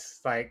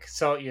lines, like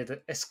Scott, you're the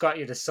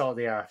salt of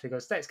the earth. He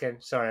goes, thanks, Kim.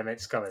 Sorry, I meant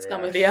scum of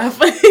the earth.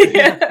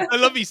 I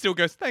love he still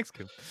goes, thanks,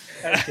 Kim.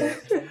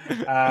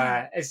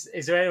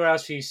 Is there anywhere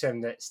else for you,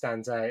 Sim, that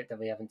stands out that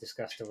we haven't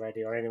discussed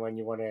already, or anyone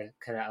you want to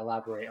kind of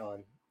elaborate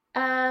on?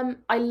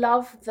 I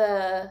love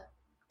the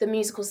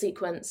musical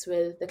sequence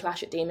with the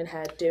Clash at Demon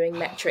Head doing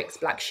Metric's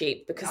Black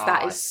Sheep, because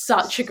that is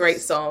such a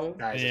great song.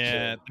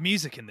 The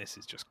music in this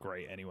is just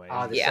great anyway.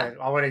 I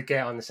want to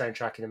get on the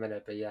soundtrack in a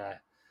minute, but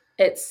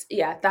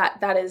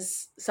that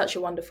is such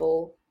a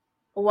wonderful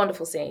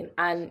scene.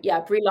 And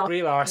Brie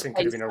Larson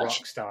could have been a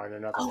rock star in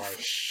another life.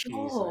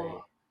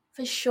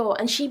 For sure.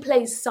 And she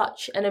plays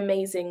such an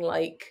amazing,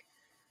 like,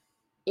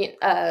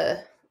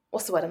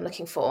 what's the word I'm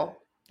looking for?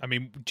 I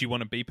mean, do you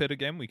want to beep it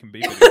again? We can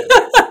beep it again.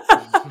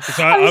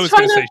 I was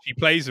going to say she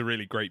plays a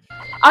really great.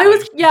 I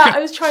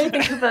was trying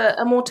to think of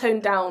a more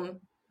toned down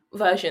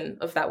version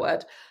of that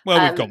word.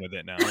 Well, we've gone with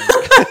it now.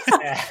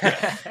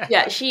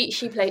 She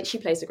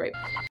plays a great.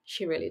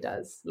 She really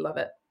does. Love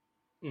it.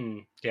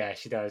 Yeah,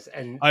 she does.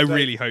 And I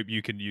really hope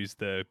you can use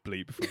the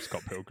bleep from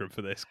Scott Pilgrim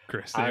for this,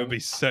 Chris. It would be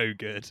so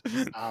good.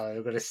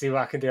 I'm going to see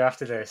what I can do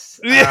after this.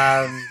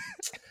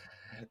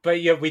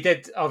 But we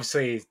did,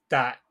 obviously,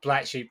 that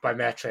Black Sheep by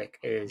Metric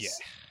is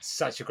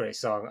such a great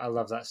song. I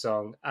love that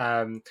song.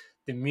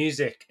 The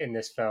music in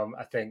this film,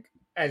 I think,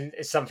 and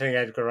it's something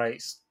Edgar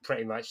Wright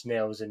pretty much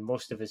nails in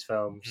most of his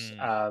films.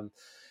 The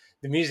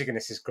music in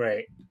this is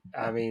great.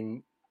 I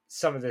mean,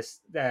 some of this,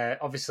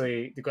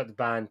 obviously, they've got the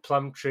band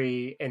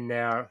Plumtree in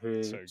there,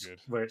 where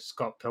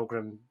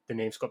the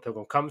name Scott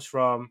Pilgrim comes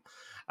from.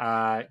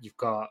 You've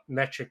got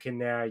Metric in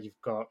there,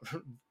 you've got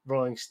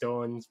Rolling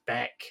Stones,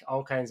 Beck,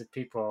 all kinds of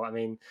people. I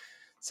mean,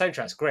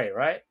 soundtrack's great,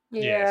 right?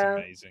 Yeah,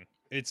 it's amazing.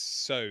 It's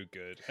so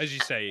good. As you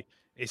say,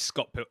 it's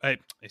Scott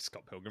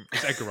Pilgrim.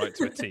 It's Edgar Wright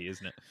to a T,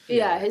 isn't it?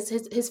 Yeah,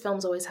 his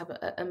films always have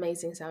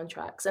amazing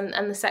soundtracks,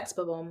 and the Sex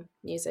Bomb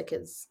music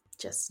is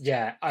just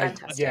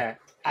fantastic.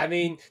 I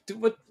mean,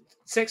 what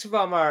Sex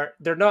Bomb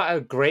they're not a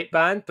great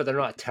band, but they're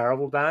not a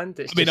terrible band.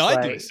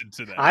 I'd listen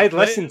to them. I'd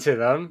listen to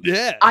them.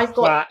 Yeah, I've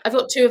got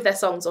 2 of their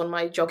songs on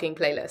my jogging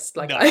playlist.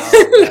 Like,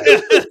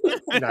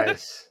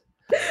 nice.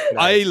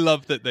 I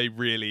love that they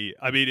really.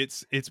 I mean,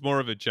 it's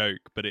more of a joke,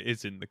 but it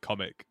is in the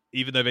comic.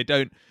 Even though they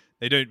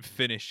don't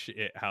finish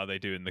it how they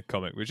do in the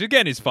comic, which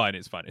again is fine.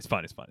 It's fine.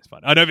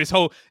 I know this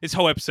whole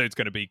episode's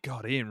going to be,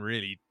 God, Ian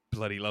really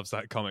bloody loves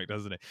that comic,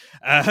 doesn't he?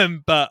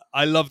 But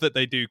I love that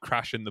they do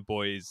Crash and the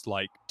Boys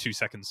like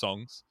 2-second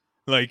songs.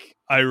 Like,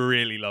 I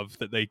really love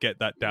that they get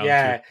that down to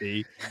a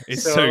T.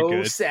 It's so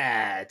good.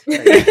 Sad.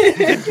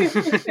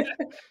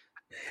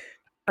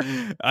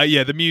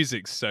 The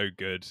music's so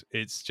good.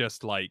 It's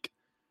just like,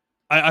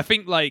 I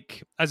think,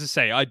 like, as I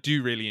say, I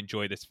do really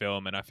enjoy this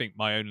film, and I think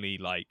my only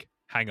like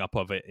hang up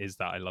of it is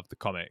that I love the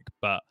comic.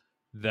 But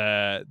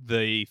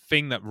the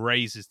thing that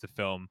raises the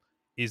film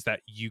is that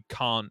you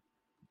can't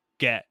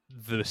get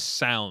the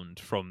sound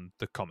from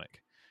the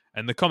comic.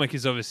 And the comic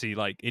is obviously,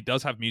 like, it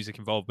does have music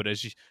involved, but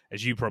as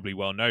you probably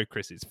well know,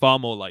 Chris, it's far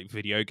more like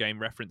video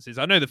game references.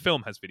 I know the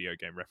film has video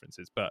game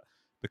references, but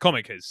the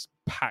comic is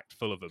packed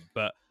full of them.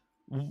 But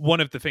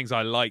one of the things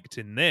I liked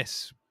in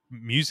this,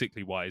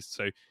 musically wise,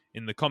 so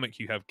in the comic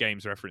you have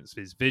games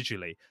references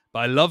visually, but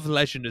I love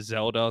Legend of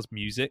Zelda's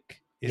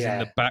music is in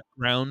the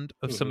background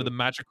of some of the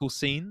magical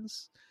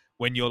scenes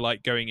when you're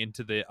like going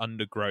into the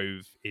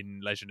Undergrove in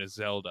Legend of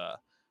Zelda.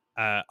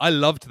 I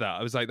loved that.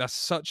 I was like, that's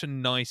such a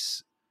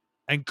nice,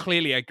 and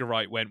clearly Edgar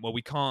Wright went, well,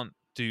 we can't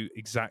do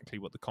exactly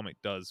what the comic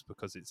does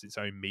because it's its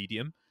own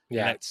medium.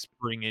 Yeah. Let's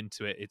bring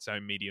into it its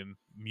own medium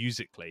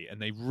musically.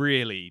 And they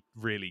really,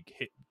 really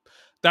hit.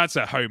 That's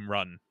a home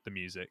run, the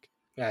music.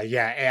 Yeah,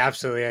 it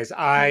absolutely is.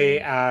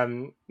 I,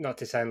 not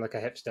to sound like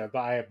a hipster, but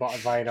I bought a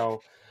vinyl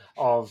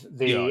of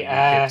the,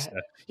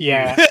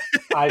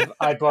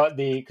 I bought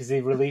because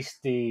they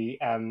released the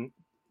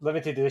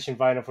limited edition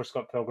vinyl for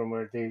Scott Pilgrim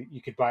where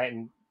you could buy it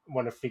in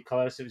one of 3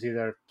 colors. It was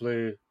either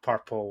blue,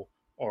 purple,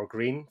 or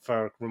green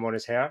for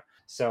Ramona's hair.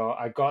 So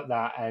I got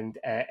that, and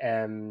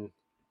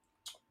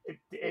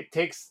it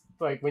takes,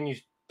 like, when you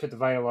put the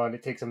vinyl on,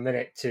 it takes a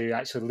minute to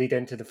actually lead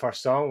into the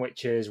first song,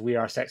 which is We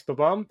Are Sex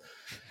Bomb,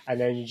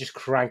 and then you just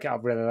crank it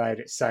up really loud.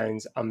 It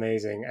sounds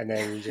amazing, and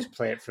then you just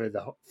play it through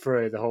the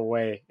whole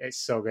way. It's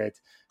so good.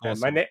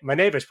 Awesome. My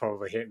neighbors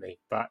probably hate me,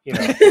 but you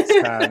know,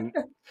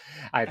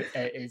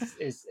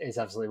 it's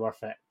absolutely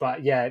worth it.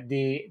 But yeah,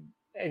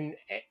 and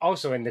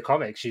also in the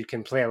comics you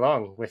can play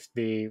along with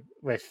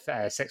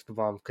Sex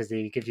Bomb because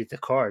they give you the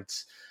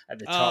chords at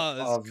the top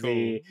of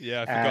the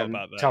I forgot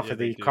about that. Top of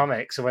the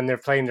comic. So when they're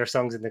playing their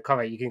songs in the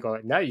comic, you can go,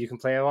 now you can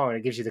play along, and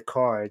it gives you the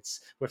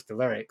chords with the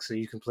lyrics, so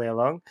you can play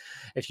along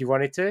if you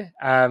wanted to.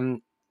 But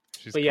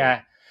cool.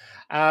 Yeah.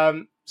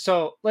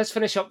 So let's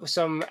finish up with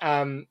some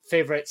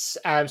favorites.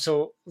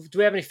 So do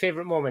we have any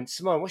favorite moments?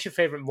 Simone, what's your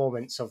favorite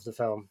moments of the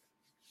film?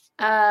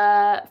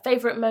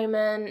 Favorite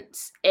moment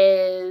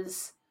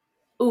is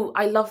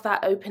I love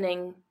that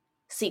opening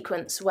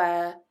sequence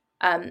where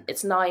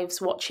it's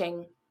Knives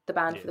watching the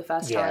band for the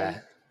first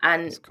time,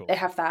 and cool. they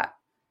have that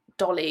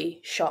dolly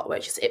shot where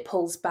it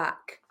pulls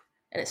back,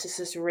 and it's just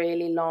this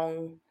really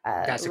long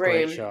That's room.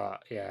 a great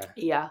shot.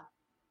 Yeah,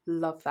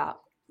 love that.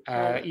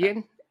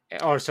 Ian,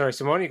 or sorry,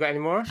 Simone, you got any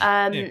more?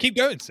 Keep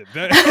going, Sim.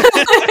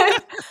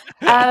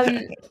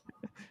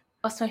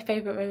 What's my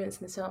favorite moments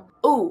in this film?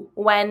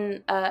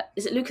 When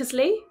is it Lucas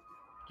Lee?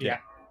 Yeah.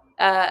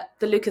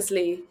 The Lucas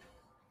Lee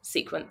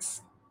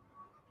sequence.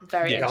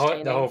 Very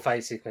entertaining. The whole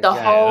fight sequence. The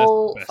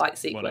whole fight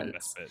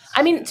sequence.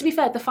 I mean, to be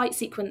fair, the fight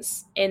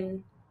sequence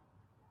in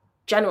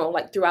general,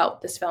 like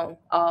throughout this film,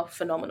 are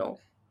phenomenal.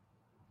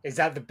 Is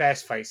that the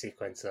best fight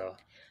sequence, though?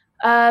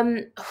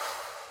 Do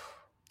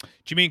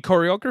you mean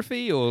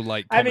choreography or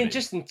like comedy? I mean,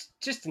 just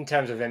in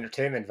terms of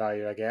entertainment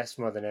value, I guess,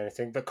 more than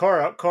anything. But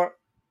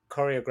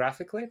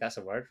choreographically, that's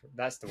a word.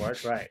 That's the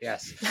word, right?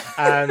 Yes.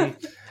 I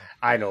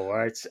know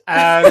words.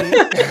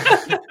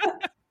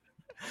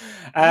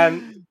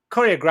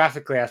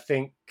 Choreographically, I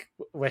think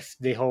with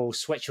the whole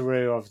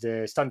switcheroo of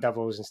the stunt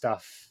doubles and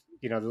stuff,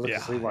 the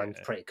Lucas Lee one's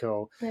pretty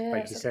cool.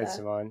 Like you said,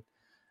 Simone.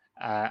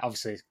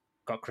 Obviously, it's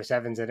got Chris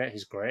Evans in it,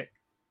 who's great.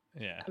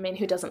 Yeah. I mean,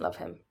 who doesn't love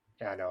him?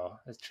 Yeah, I know,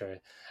 that's true.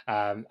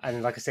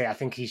 And like I say, I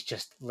think he's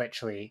just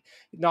literally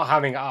not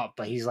hamming it up,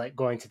 but he's like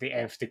going to the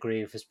nth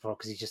degree of his pro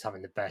because he's just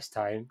having the best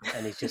time,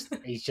 and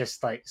he's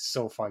just like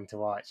so fun to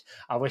watch.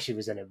 I wish he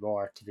was in it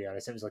more, to be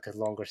honest. It was like a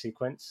longer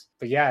sequence,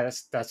 but yeah,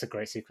 that's a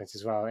great sequence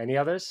as well. Any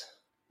others?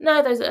 No,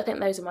 I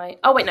think those are my.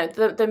 Oh wait, no,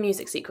 the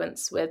music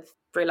sequence with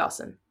Brie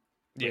Larson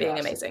being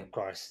amazing. Of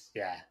course,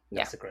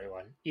 that's a great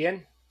one.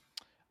 Ian?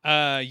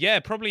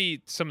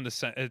 Probably some of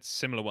the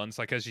similar ones.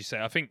 Like as you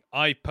say, I think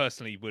I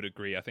personally would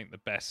agree. I think the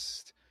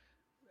best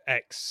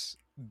X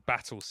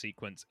battle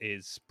sequence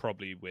is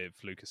probably with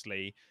Lucas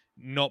Lee,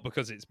 not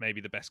because it's maybe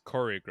the best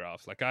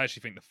choreographed. Like I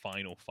actually think the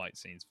final fight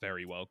scene's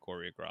very well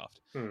choreographed.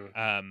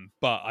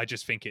 But I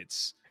just think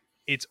it's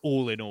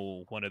all in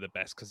all one of the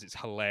best because it's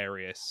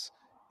hilarious.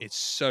 It's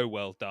so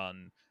well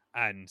done,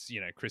 and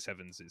Chris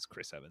Evans is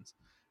Chris Evans.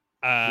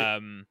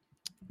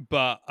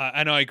 But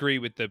and I agree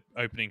with the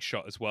opening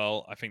shot as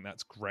well. I think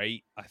that's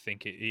great. I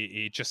think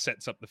it just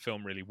sets up the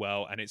film really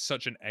well, and it's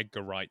such an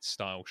Edgar Wright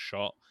style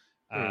shot.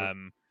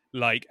 And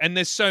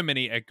there's so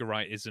many Edgar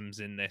Wright-isms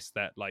in this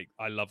that like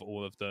I love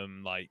all of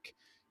them. Like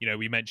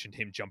we mentioned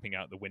him jumping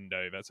out the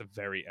window. That's a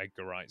very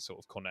Edgar Wright sort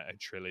of Cornetto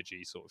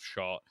trilogy sort of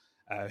shot.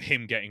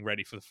 Him getting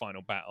ready for the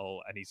final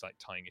battle, and he's like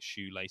tying his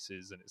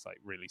shoelaces, and it's like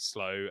really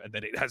slow, and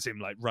then it has him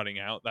like running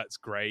out. That's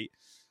great.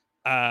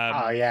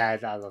 I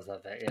love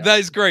that bit. Yeah. That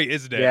is great,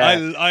 isn't it?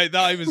 Yeah.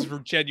 I was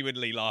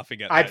genuinely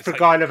laughing at that. I'd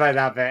forgotten about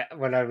that bit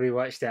when I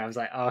rewatched it. I was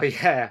like, oh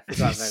yeah, I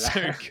forgot about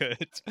that. So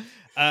good.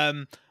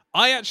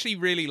 I actually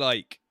really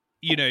like,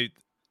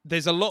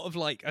 there's a lot of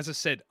like, as I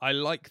said, I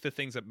like the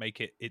things that make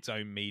it its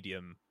own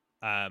medium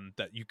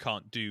that you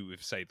can't do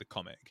with, say, the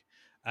comic.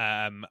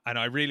 And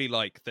I really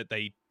like that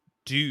they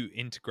do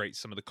integrate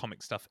some of the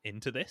comic stuff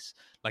into this.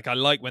 Like I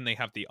like when they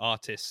have the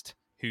artist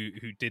who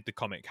did the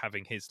comic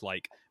having his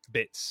like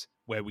bits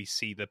where we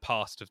see the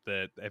past of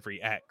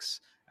every X,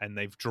 and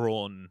they've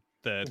drawn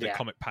the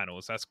comic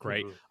panels. That's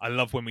great. I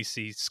love when we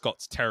see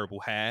Scott's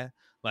terrible hair.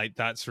 Like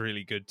that's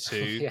really good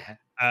too.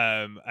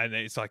 And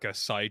it's like a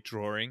side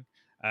drawing.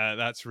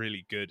 That's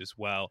really good as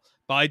well.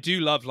 But I do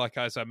love, like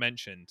as I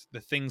mentioned, the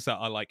things that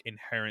are like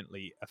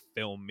inherently a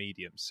film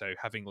medium. So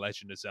having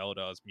Legend of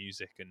Zelda's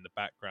music in the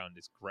background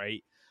is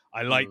great.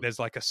 I like there's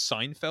like a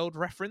Seinfeld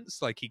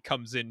reference, like he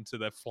comes into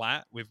the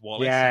flat with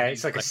Wallace. Yeah,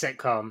 it's like a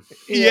sitcom.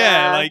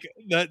 Yeah, like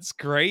that's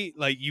great.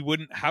 Like you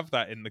wouldn't have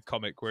that in the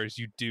comic, whereas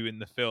you do in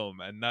the film,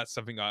 and that's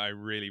something I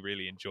really,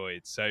 really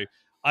enjoyed. So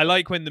I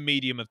like when the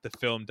medium of the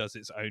film does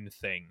its own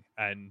thing,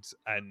 and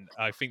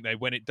I think that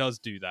when it does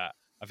do that,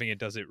 I think it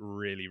does it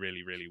really,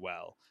 really, really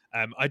well.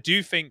 I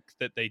do think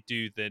that they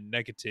do the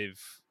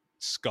negative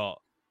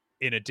Scott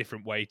in a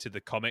different way to the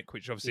comic,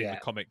 which obviously in the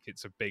comic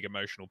it's a big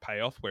emotional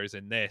payoff, whereas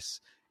in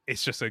this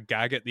it's just a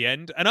gag at the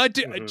end. And I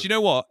do do you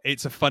know what?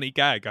 It's a funny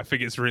gag. I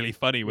think it's really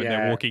funny when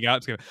they're walking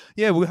out to go,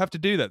 yeah, we'll have to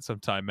do that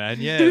sometime,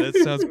 man. Yeah, that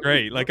sounds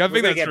great. Like I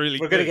think that's really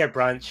we're gonna get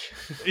brunch.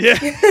 Yeah.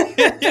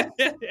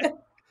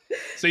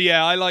 So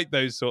yeah, I like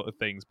those sort of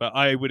things, but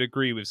I would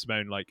agree with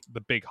Simone, like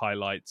the big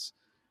highlights,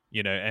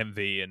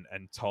 MV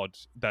and Todd,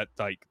 that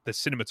like the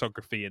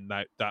cinematography in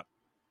that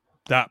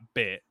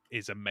bit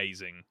is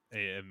amazing.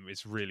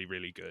 It's really,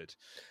 really good.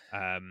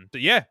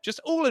 But yeah, just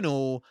all in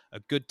all, a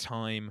good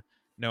time.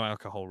 No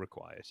alcohol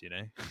required,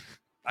 And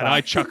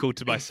I chuckled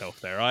to myself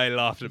there. I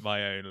laughed at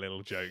my own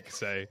little joke.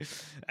 So,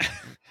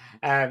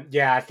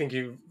 I think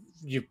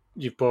you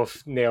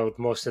both nailed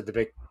most of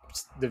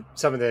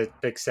some of the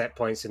big set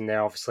points in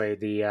there. Obviously,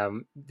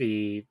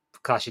 the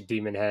Clash of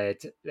Demon Head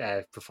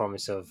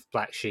performance of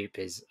Black Sheep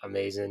is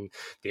amazing.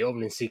 The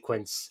opening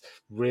sequence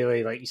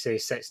really, like you say,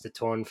 sets the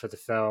tone for the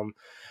film.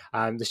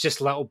 There's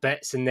just little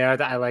bits in there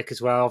that I like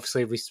as well.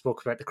 Obviously, we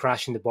spoke about the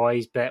Crashing the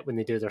Boys bit when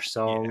they do their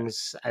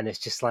songs, and it's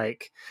just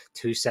like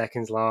 2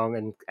 seconds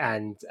long,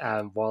 and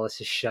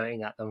Wallace is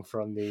shouting at them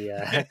from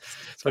the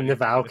from the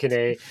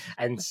balcony,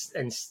 and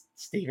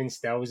Stephen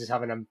Stills is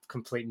having a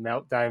complete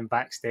meltdown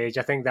backstage.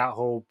 I think that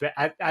whole bit.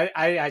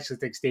 I actually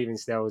think Stephen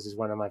Stills is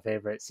one of my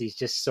favorites. He's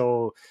just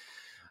so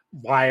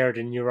wired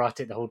and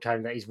neurotic the whole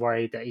time that he's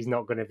worried that he's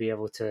not going to be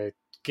able to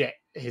get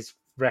his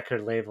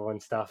record label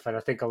and stuff. And I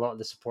think a lot of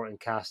the supporting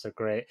cast are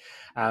great.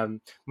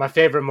 My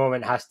favorite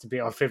moment has to be,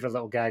 or favorite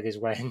little gag, is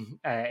when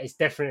it's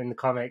different in the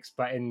comics,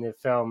 but in the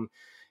film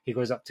he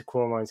goes up to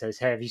Cuomo and says,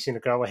 "Hey, have you seen a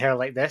girl with hair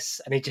like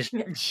this?" And he just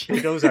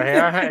knows her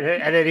hair,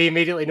 and then he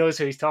immediately knows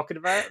who he's talking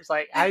about. It's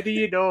like, how do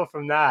you know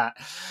from that?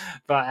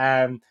 But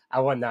I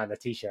want that on a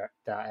t-shirt,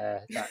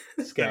 that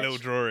sketch. That little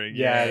drawing.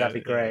 Yeah, that'd be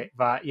great.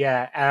 But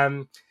yeah,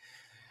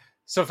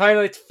 so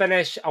finally, to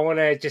finish, I want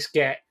to just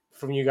get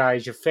from you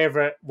guys your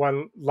favorite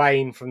one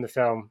line from the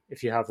film,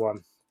 if you have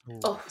one.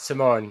 Oh.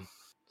 Simone.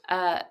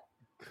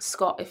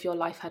 Scott, if your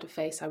life had a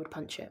face, I would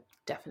punch it.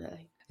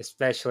 Definitely.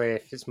 Especially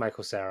if it's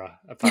Michael Cera,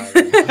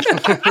 apparently.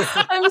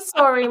 I'm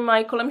sorry,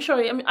 Michael. I'm sure.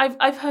 I mean,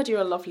 I've heard you're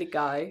a lovely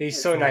guy.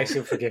 He's so nice,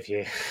 he'll forgive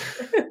you.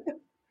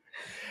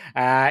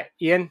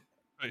 Ian?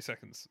 30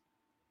 seconds.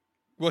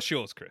 What's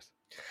yours, Chris?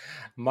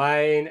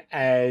 Mine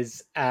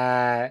is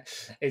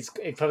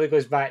it probably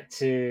goes back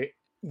to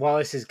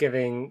Wallace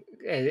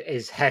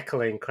is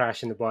heckling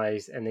Crash and the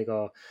Boys, and they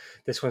go,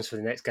 "This one's for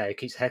the next guy who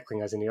keeps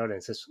heckling us in the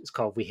audience. It's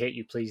called We Hate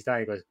You, Please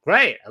Die." He goes,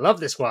 "Great, I love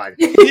this one."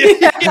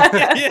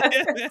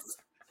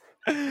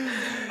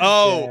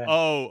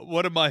 Oh,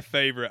 one of my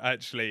favorite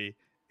actually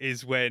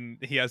is when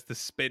he has the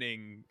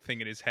spinning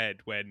thing in his head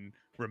when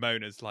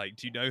Ramona's like,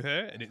 "Do you know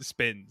her?" And it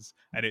spins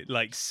and it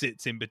like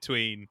sits in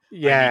between. I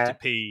need to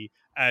pee.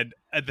 And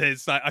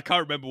there's like, I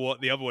can't remember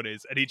what the other one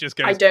is, and he just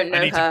goes, I don't know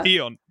I need her. to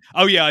pee on.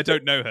 Oh yeah, I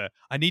don't know her.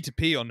 I need to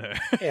pee on her.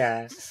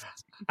 Yeah,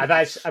 I've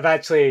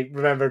actually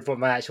remembered what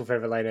my actual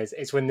favorite line is.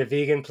 It's when the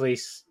vegan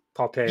police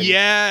pop in.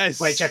 Yes,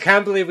 which I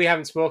can't believe we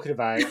haven't spoken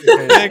about.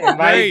 It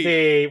might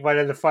be one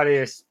of the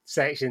funniest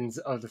sections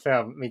of the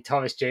film. I mean,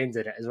 Thomas Jane's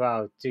in it as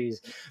well. Jeez,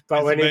 but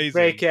it's when amazing. he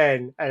break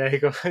in and then he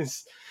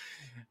goes.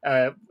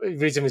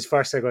 Reads him his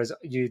first. He goes,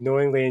 "You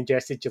knowingly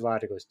ingested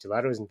gelato." He goes,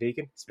 "Gelato isn't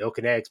vegan. It's milk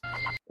and eggs."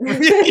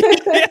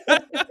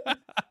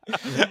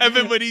 And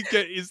then when he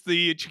is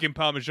the chicken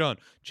parmesan,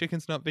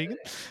 chicken's not vegan.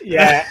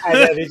 Yeah, and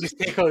then they just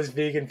take all his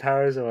vegan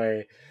powers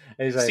away.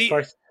 And he's like,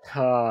 "First,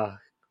 go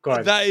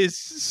on." That is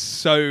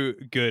so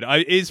good.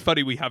 It is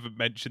funny we haven't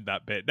mentioned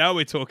that bit. Now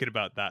we're talking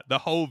about that. The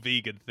whole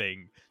vegan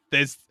thing.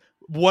 There's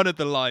one of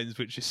the lines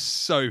which is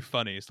so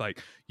funny. It's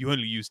like, you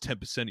only use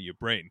 10% of your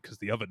brain because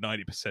the other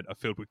 90% are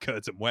filled with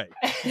curds and whey.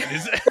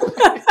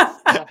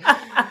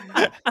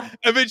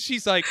 And then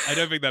she's like, "I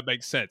don't think that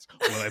makes sense."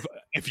 Well,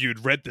 if you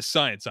had read the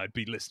science, I'd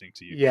be listening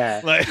to you.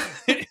 Yeah. Like,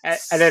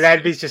 and then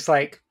Edby's just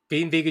like,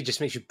 being vegan just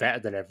makes you better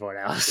than everyone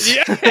else.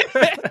 Yeah.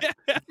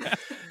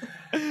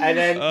 And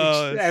then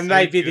it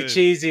might be the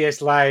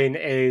cheesiest line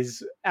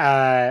is,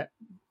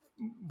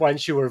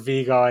 "Once you were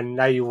vegan,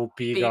 now you will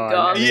be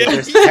gone."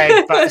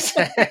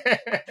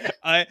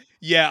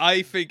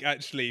 I think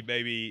actually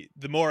maybe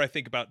the more I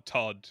think about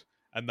Todd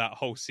and that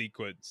whole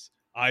sequence,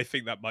 I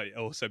think that might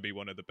also be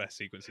one of the best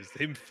sequences.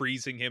 Him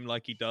freezing him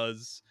like he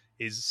does,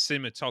 his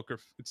cinematography.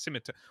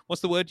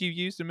 What's the word you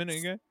used a minute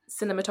ago?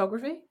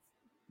 Cinematography?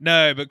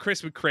 No, but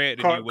Chris would create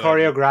a new word.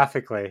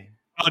 Choreographically.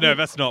 Oh no,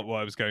 that's not what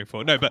I was going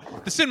for. No, but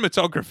the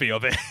cinematography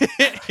of it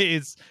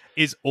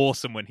is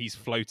awesome when he's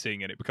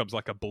floating and it becomes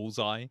like a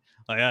bullseye.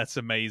 Like, that's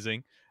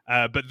amazing.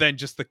 But then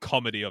just the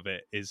comedy of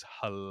it is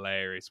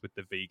hilarious with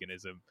the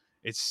veganism.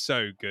 It's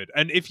so good.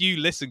 And if you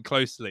listen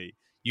closely,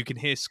 you can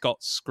hear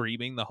Scott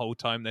screaming the whole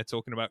time they're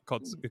talking about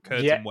curds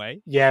and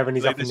whey. Yeah, when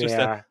he's up in the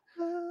air.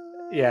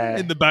 Yeah,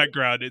 in the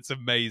background, it's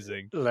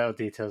amazing. Little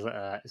details like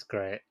that. It's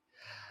great.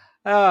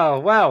 Oh,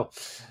 well,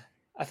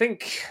 I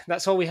think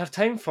that's all we have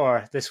time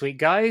for this week,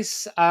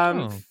 guys.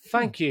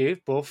 Thank you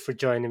both for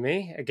joining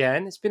me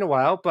again. It's been a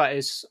while, but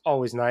it's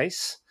always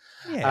nice.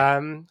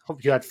 Yeah.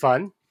 Hope you had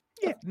fun.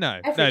 Yeah. No,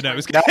 it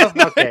was good.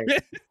 No? Okay.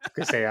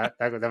 Could say that.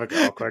 That would never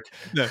get awkward.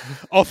 No,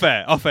 off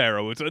air.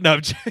 I would. No,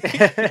 I'm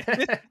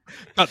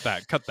cut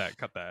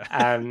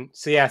that.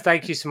 So yeah,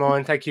 thank you,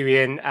 Simone. Thank you,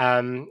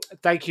 Ian.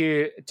 Thank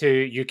you to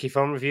Yuki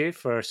Film Review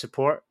for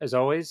support as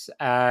always,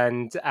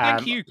 and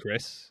thank you,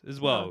 Chris,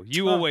 as well.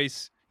 You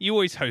always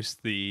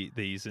host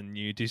these, and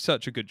you do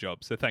such a good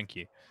job. So thank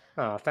you.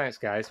 Oh, thanks,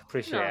 guys.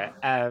 Appreciate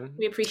it.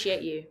 We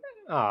appreciate you.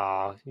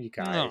 Oh, you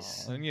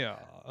guys. Oh, yeah.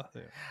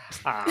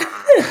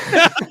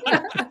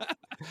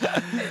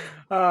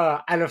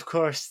 And of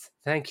course,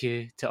 thank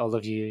you to all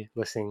of you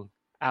listening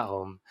at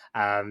home.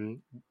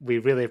 We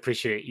really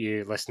appreciate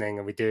you listening,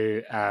 and we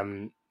do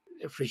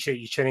appreciate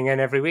you tuning in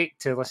every week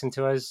to listen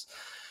to us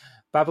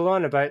babble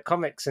on about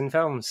comics and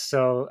films.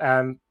 So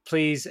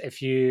please,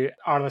 if you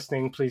are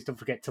listening, please don't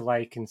forget to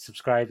like and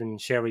subscribe and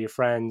share with your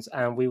friends.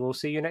 And we will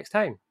see you next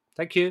time.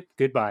 Thank you.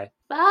 Goodbye.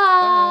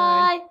 Bye.